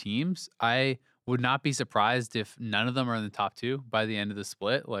 good teams. I would not be surprised if none of them are in the top 2 by the end of the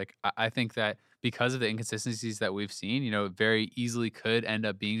split. Like, I think that because of the inconsistencies that we've seen, it very easily could end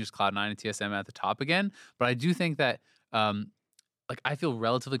up being just Cloud9 and TSM at the top again. But I do think that, I feel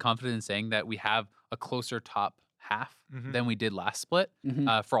relatively confident in saying that we have a closer top half than we did last split.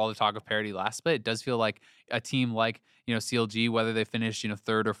 For all the talk of parity last split, it does feel like a team like CLG, whether they finish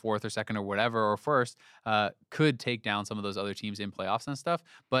 3rd or 4th or 2nd or whatever, or 1st, could take down some of those other teams in playoffs and stuff.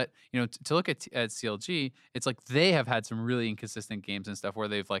 But to look at CLG, it's like they have had some really inconsistent games and stuff where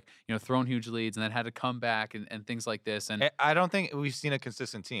they've thrown huge leads and then had to come back and things like this. And I don't think we've seen a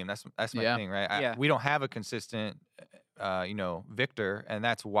consistent team. That's my thing, right? We don't have a consistent victor, and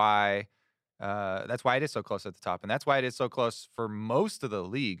that's why it is so close at the top, and that's why it is so close for most of the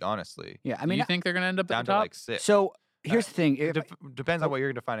league, honestly. Yeah, I mean, you think they're going to end up down at the top? to like 6. So here's the thing. Depends on what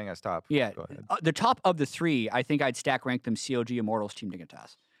you're defining as top. Yeah, Go ahead. The top of the 3, I think I'd stack rank them COG, Immortals, Team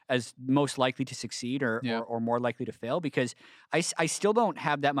Dignitas as most likely to succeed or more likely to fail, because I still don't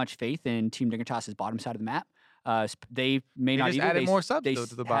have that much faith in Team Dignitas' bottom side of the map. They may not just either. Added more subs they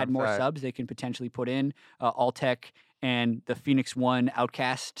to the had bottom more side. subs they can potentially put in. Alltech and the Phoenix One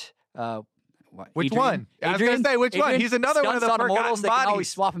Outcast. Which one? I was going to say, which one? He's another one of the forgotten Immortals. They can always bodies.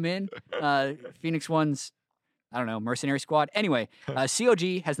 swap him in. Phoenix One's, I don't know, mercenary squad. Anyway,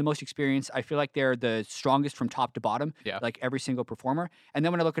 COG has the most experience. I feel like they're the strongest from top to bottom, like every single performer. And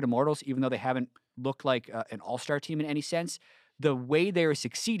then when I look at Immortals, even though they haven't looked like an all-star team in any sense, the way they are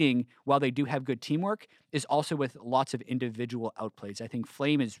succeeding, while they do have good teamwork, is also with lots of individual outplays. I think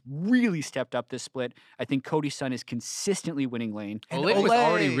Flame has really stepped up this split. I think Cody Sun is consistently winning lane. Olay was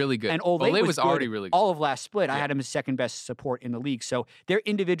already really good. And Olay was already really good. All of last split, I had him as second best support in the league. So their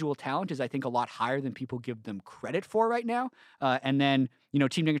individual talent is, I think, a lot higher than people give them credit for right now. And then,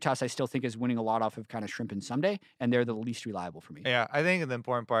 Team Dignitas, I still think, is winning a lot off of kind of Shrimp and Someday, and they're the least reliable for me. Yeah, I think the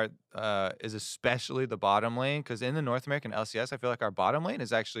important part is especially the bottom lane, because in the North American LCS, I feel like our bottom lane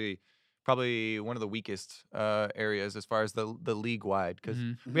is actually probably one of the weakest areas as far as the league-wide, because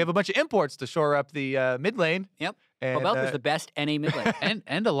we have a bunch of imports to shore up the mid lane. Yep. And, Belter's the best NA mid lane.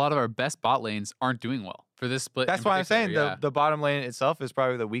 and a lot of our best bot lanes aren't doing well for this split. That's why I'm saying the bottom lane itself is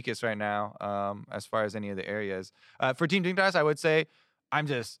probably the weakest right now as far as any of the areas. For Team Dignitas, I would say I'm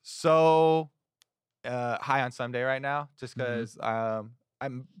just so high on Someday right now, just because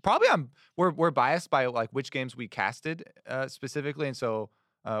we're biased by like which games we casted specifically, and so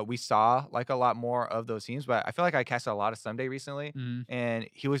we saw like a lot more of those teams. But I feel like I casted a lot of Someday recently, and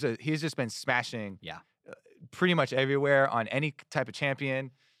he's just been smashing pretty much everywhere on any type of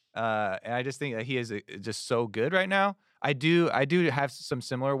champion, and I just think that he is just so good right now. I do have some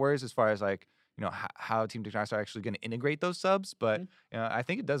similar words as far as like how Team Dignitas are actually going to integrate those subs. But I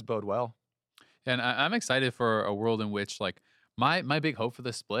think it does bode well. And I'm excited for a world in which like my big hope for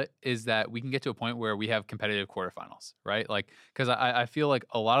the split is that we can get to a point where we have competitive quarterfinals, right? Like, because I feel like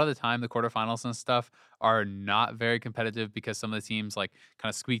a lot of the time the quarterfinals and stuff are not very competitive because some of the teams like kind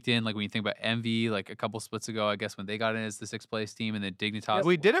of squeaked in. Like when you think about Envy, like a couple splits ago, I guess when they got in as the 6th place team, and then Dignitas. If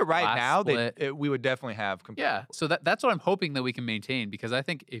we did it right now, we would definitely have. Yeah, so that's what I'm hoping that we can maintain, because I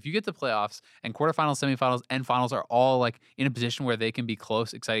think if you get to playoffs and quarterfinals, semifinals, and finals are all like in a position where they can be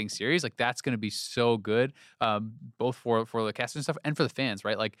close, exciting series, like that's going to be so good, both for the casters and stuff and for the fans,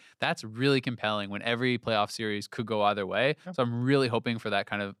 right? Like that's really compelling when every playoff series could go either way. Yep. So I'm really hoping for that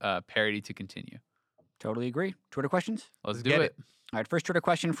kind of parity to continue. Totally agree. Twitter questions? Let's do it. All right, first Twitter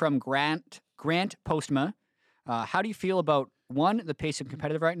question from Grant Postma. How do you feel about, one, the pace of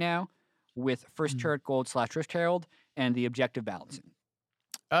competitive right now with first turret gold / Rift Herald and the objective balancing?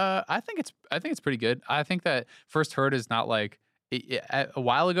 I think it's pretty good. I think that first turret is not like a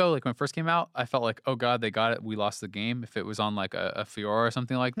while ago, like when it first came out, I felt like, oh god, they got it, we lost the game. If it was on like a Fiora or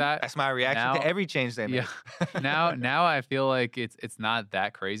something like that. That's my reaction to every change they made. Yeah. now I feel like it's not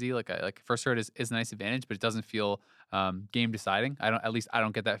that crazy. Like first turret is a nice advantage, but it doesn't feel game deciding. I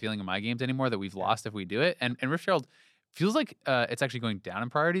don't get that feeling in my games anymore that we've lost if we do it. And Rift Herald feels like it's actually going down in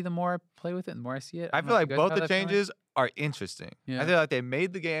priority the more I play with it and the more I see it. I feel like both the changes are interesting. Yeah. I feel like they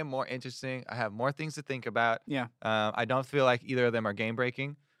made the game more interesting. I have more things to think about. Yeah. I don't feel like either of them are game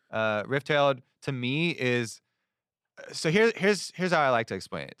breaking. Rift Herald to me is so here's how I like to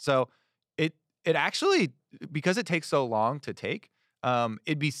explain it. So it actually, because it takes so long to take,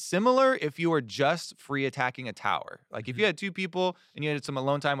 it'd be similar if you were just free attacking a tower. Like if you had 2 people and you had some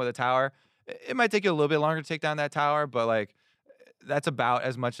alone time with a tower, it might take you a little bit longer to take down that tower, but like that's about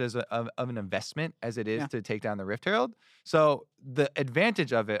as much as of an investment as it is to take down the Rift Herald. So the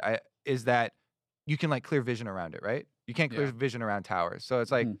advantage of it is that you can like clear vision around it, right? You can't clear vision around towers. So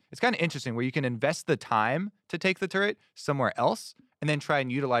it's like it's kind of interesting where you can invest the time to take the turret somewhere else and then try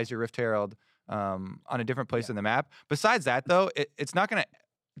and utilize your Rift Herald on a different place in the map. Besides that, though, it's not going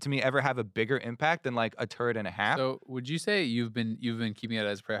to me ever have a bigger impact than like a turret and a half. So would you say you've been keeping it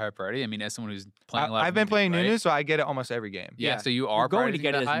as high priority? I mean, as someone who's playing a lot, I've been playing Nunu, so I get it almost every game. Yeah, so you are going to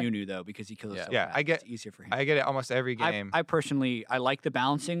get it as Nunu though because he kills. It's easier for him. I get it almost every game. I personally like the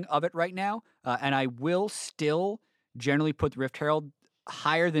balancing of it right now, and I will still generally put the Rift Herald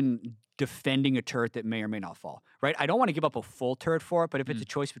higher than defending a turret that may or may not fall, right? I don't want to give up a full turret for it, but if it's a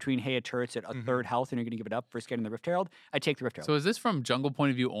choice between, hey, a turret's at a third health and you're going to give it up versus getting the Rift Herald, I take the Rift Herald. So is this from jungle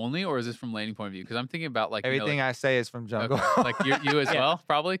point of view only, or is this from laning point of view? Because I'm thinking about like everything I say is from jungle. Okay. Like you as well,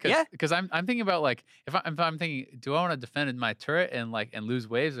 probably. Because I'm thinking about like if I'm thinking, do I want to defend my turret and lose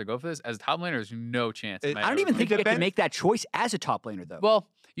waves or go for this as a top laner? There's no chance. I don't even think you can make that choice as a top laner though. Well,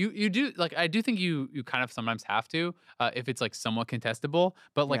 you do, like, I do think you kind of sometimes have to if it's like somewhat contestable,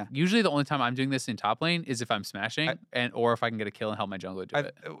 but like usually the only time I'm doing this in top lane is if I'm smashing or if I can get a kill and help my jungler do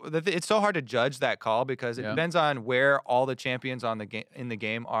it. It's so hard to judge that call because it depends on where all the champions in the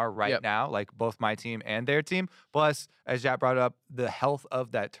game are right now, like both my team and their team. Plus, as Jack brought up, the health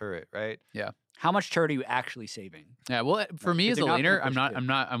of that turret, right? Yeah. How much turret are you actually saving? Yeah, well, for me as a laner,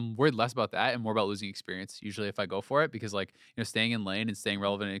 I'm worried less about that and more about losing experience. Usually, if I go for it, because like staying in lane and staying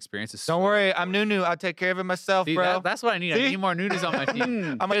relevant in experience is. Don't worry, I'm Nunu. I'll take care of it myself, bro. That's what I need. I need more Nunus on my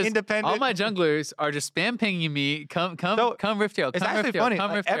team. I'm an independent. All my junglers are just spam pinging me. Come Rift Herald. It's actually funny.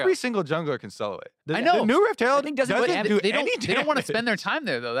 Every single jungler can solo it. I know. The new Rift Herald doesn't do any damage. They don't want to spend their time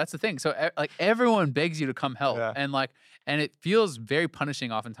there though. That's the thing. So like everyone begs you to come help, and it feels very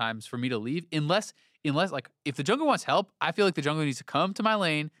punishing oftentimes for me to leave unless like if the jungler wants help, I feel like the jungler needs to come to my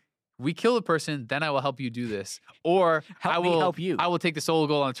lane. We kill the person, then I will help you do this, or I will help you. I will take the solo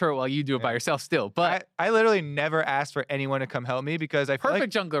goal on a turret while you do it by yourself. Still, but I literally never asked for anyone to come help me because I feel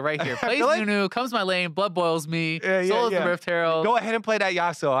perfect jungler right here. Plays Nunu, comes to my lane, blood boils me, solos the Rift Herald. Go ahead and play that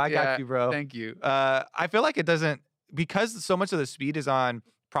Yasuo. I got you, bro. Thank you. I feel like it doesn't because so much of the speed is on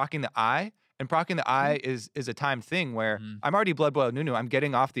proccing the eye. And proccing the eye is a timed thing where I'm already blood boiled Nunu. I'm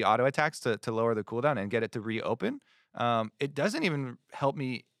getting off the auto attacks to lower the cooldown and get it to reopen. It doesn't even help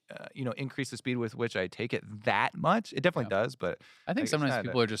me, increase the speed with which I take it that much. It definitely does, but I think sometimes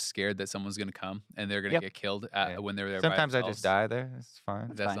people are just scared that someone's going to come and they're going to get killed when they're there. Sometimes I just die there. It's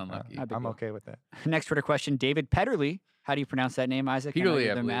fine. That's unlucky. I'm okay with that. Next Twitter question, David Petterly. How do you pronounce that name, Isaac? Peterly,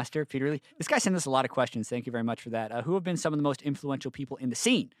 the master. Peterly. This guy sent us a lot of questions. Thank you very much for that. Who have been some of the most influential people in the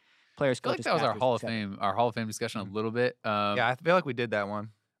scene? Players, I feel like that was our Hall of Fame discussion a little bit. Yeah, I feel like we did that one.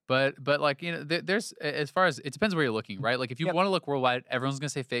 But like there's as far as it depends where you're looking, right? Like if you want to look worldwide, everyone's gonna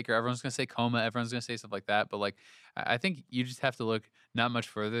say Faker, everyone's gonna say Coma, everyone's gonna say stuff like that. But like I think you just have to look not much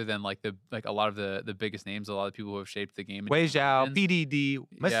further than like a lot of the biggest names, a lot of people who have shaped the game. Wei Zhao, PDD,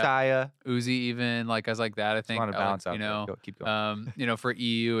 Messiah, Uzi, even like guys like that. I think want to balance out. Keep going. For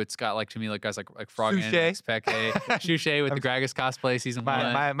EU, it's got like to me like guys like Froggen, Xpeke, Shushei with the Gragas cosplay season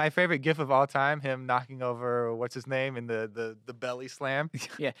 1. My favorite GIF of all time, him knocking over what's his name in the belly slam.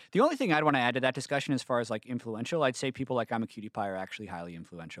 Yeah, the only thing I'd want to add to that discussion as far as like influential, I'd say people like I'm a Cutie Pie are actually highly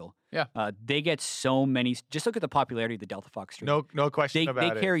influential. Yeah, they get so many. Just look at the popularity of the Delta Fox stream. No question about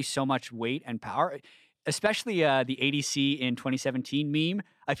it. They carry so much weight and power. Especially the ADC in 2017 meme,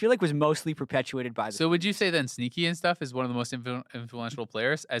 I feel like was mostly perpetuated by. So would you say then Sneaky and stuff is one of the most influential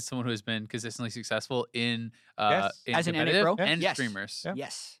players as someone who has been consistently successful in as an NA pro and streamers? Yeah.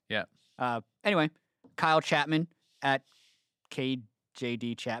 Yes. Yeah. Anyway, Kyle Chapman at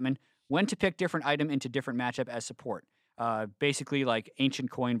KJD Chapman. When to pick different item into different matchup as support. Basically like Ancient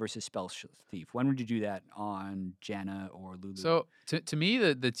Coin versus Spell Thief. When would you do that on Janna or Lulu? So to me,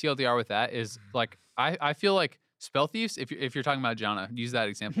 the TLDR with that is like I feel like Spell Thieves, if you're talking about Janna, use that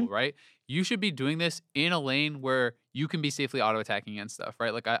example, right? You should be doing this in a lane where you can be safely auto-attacking and stuff,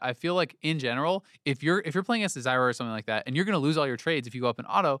 right? Like I feel like in general, if you're playing against a Zyra or something like that, and you're going to lose all your trades if you go up in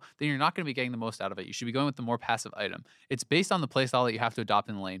auto, then you're not going to be getting the most out of it. You should be going with the more passive item. It's based on the playstyle that you have to adopt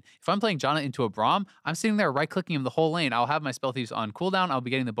in the lane. If I'm playing Janna into a Braum, I'm sitting there right-clicking him the whole lane. I'll have my Spell Thieves on cooldown. I'll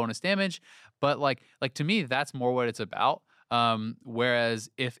be getting the bonus damage. But like to me, that's more what it's about. Whereas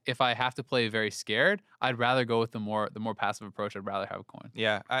if I have to play very scared, I'd rather go with the more passive approach. I'd rather have a coin.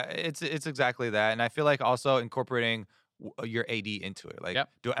 Yeah, it's exactly that, and I feel like also incorporating your AD into it. Like,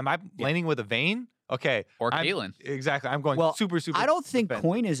 am I laning with a Vayne? Okay. Or Caitlyn. Exactly. I'm going super. I don't think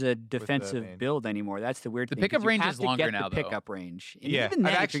Coin is a defensive build anymore. That's the weird thing. The pickup range is longer now, though. Pickup range. And yeah. Even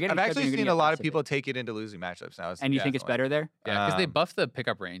then, I've actually seen a lot of people take it into losing matchups now. And you think it's better there? Yeah, because they buffed the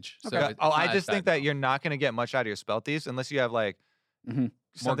pickup range. Okay. So I just think that you're not going to get much out of your Spell Thieves unless you have like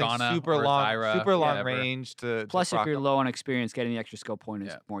something Morgana super or long, Zyra, super long whatever. range to. Plus, if you're low on experience, getting the extra skill point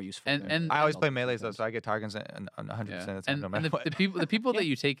is more useful. And I always play melees though, so I get targets 100% of the time, no matter what. The people that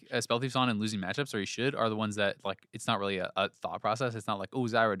you take Spell Thieves on in losing matchups, or you should, are the ones that like it's not really a thought process. It's not like, oh,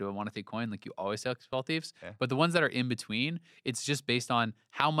 Zyra, do I want to take coin? Like you always take Spell Thieves. Yeah. But the ones that are in between, it's just based on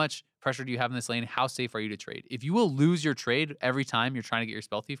how much pressure do you have in this lane? How safe are you to trade? If you will lose your trade every time you're trying to get your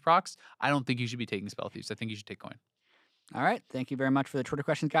Spell Thief procs, I don't think you should be taking Spell Thieves. I think you should take coin. All right. Thank you very much for the Twitter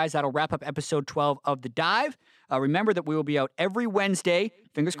questions, guys. That'll wrap up episode 12 of The Dive. Remember that we will be out every Wednesday,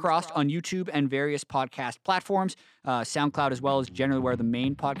 fingers crossed, on YouTube and various podcast platforms, SoundCloud as well is generally where the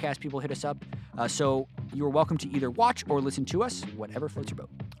main podcast people hit us up. So you are welcome to either watch or listen to us, whatever floats your boat.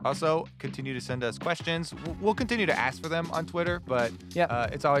 Also, continue to send us questions. We'll continue to ask for them on Twitter, but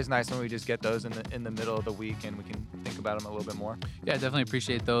it's always nice when we just get those in the middle of the week and we can think about them a little bit more. Yeah, definitely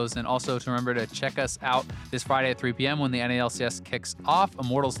appreciate those. And also to remember to check us out this Friday at 3 p.m. when the NALCS kicks off.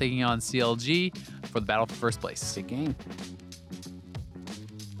 Immortals taking on CLG for the battle for first place. Big game.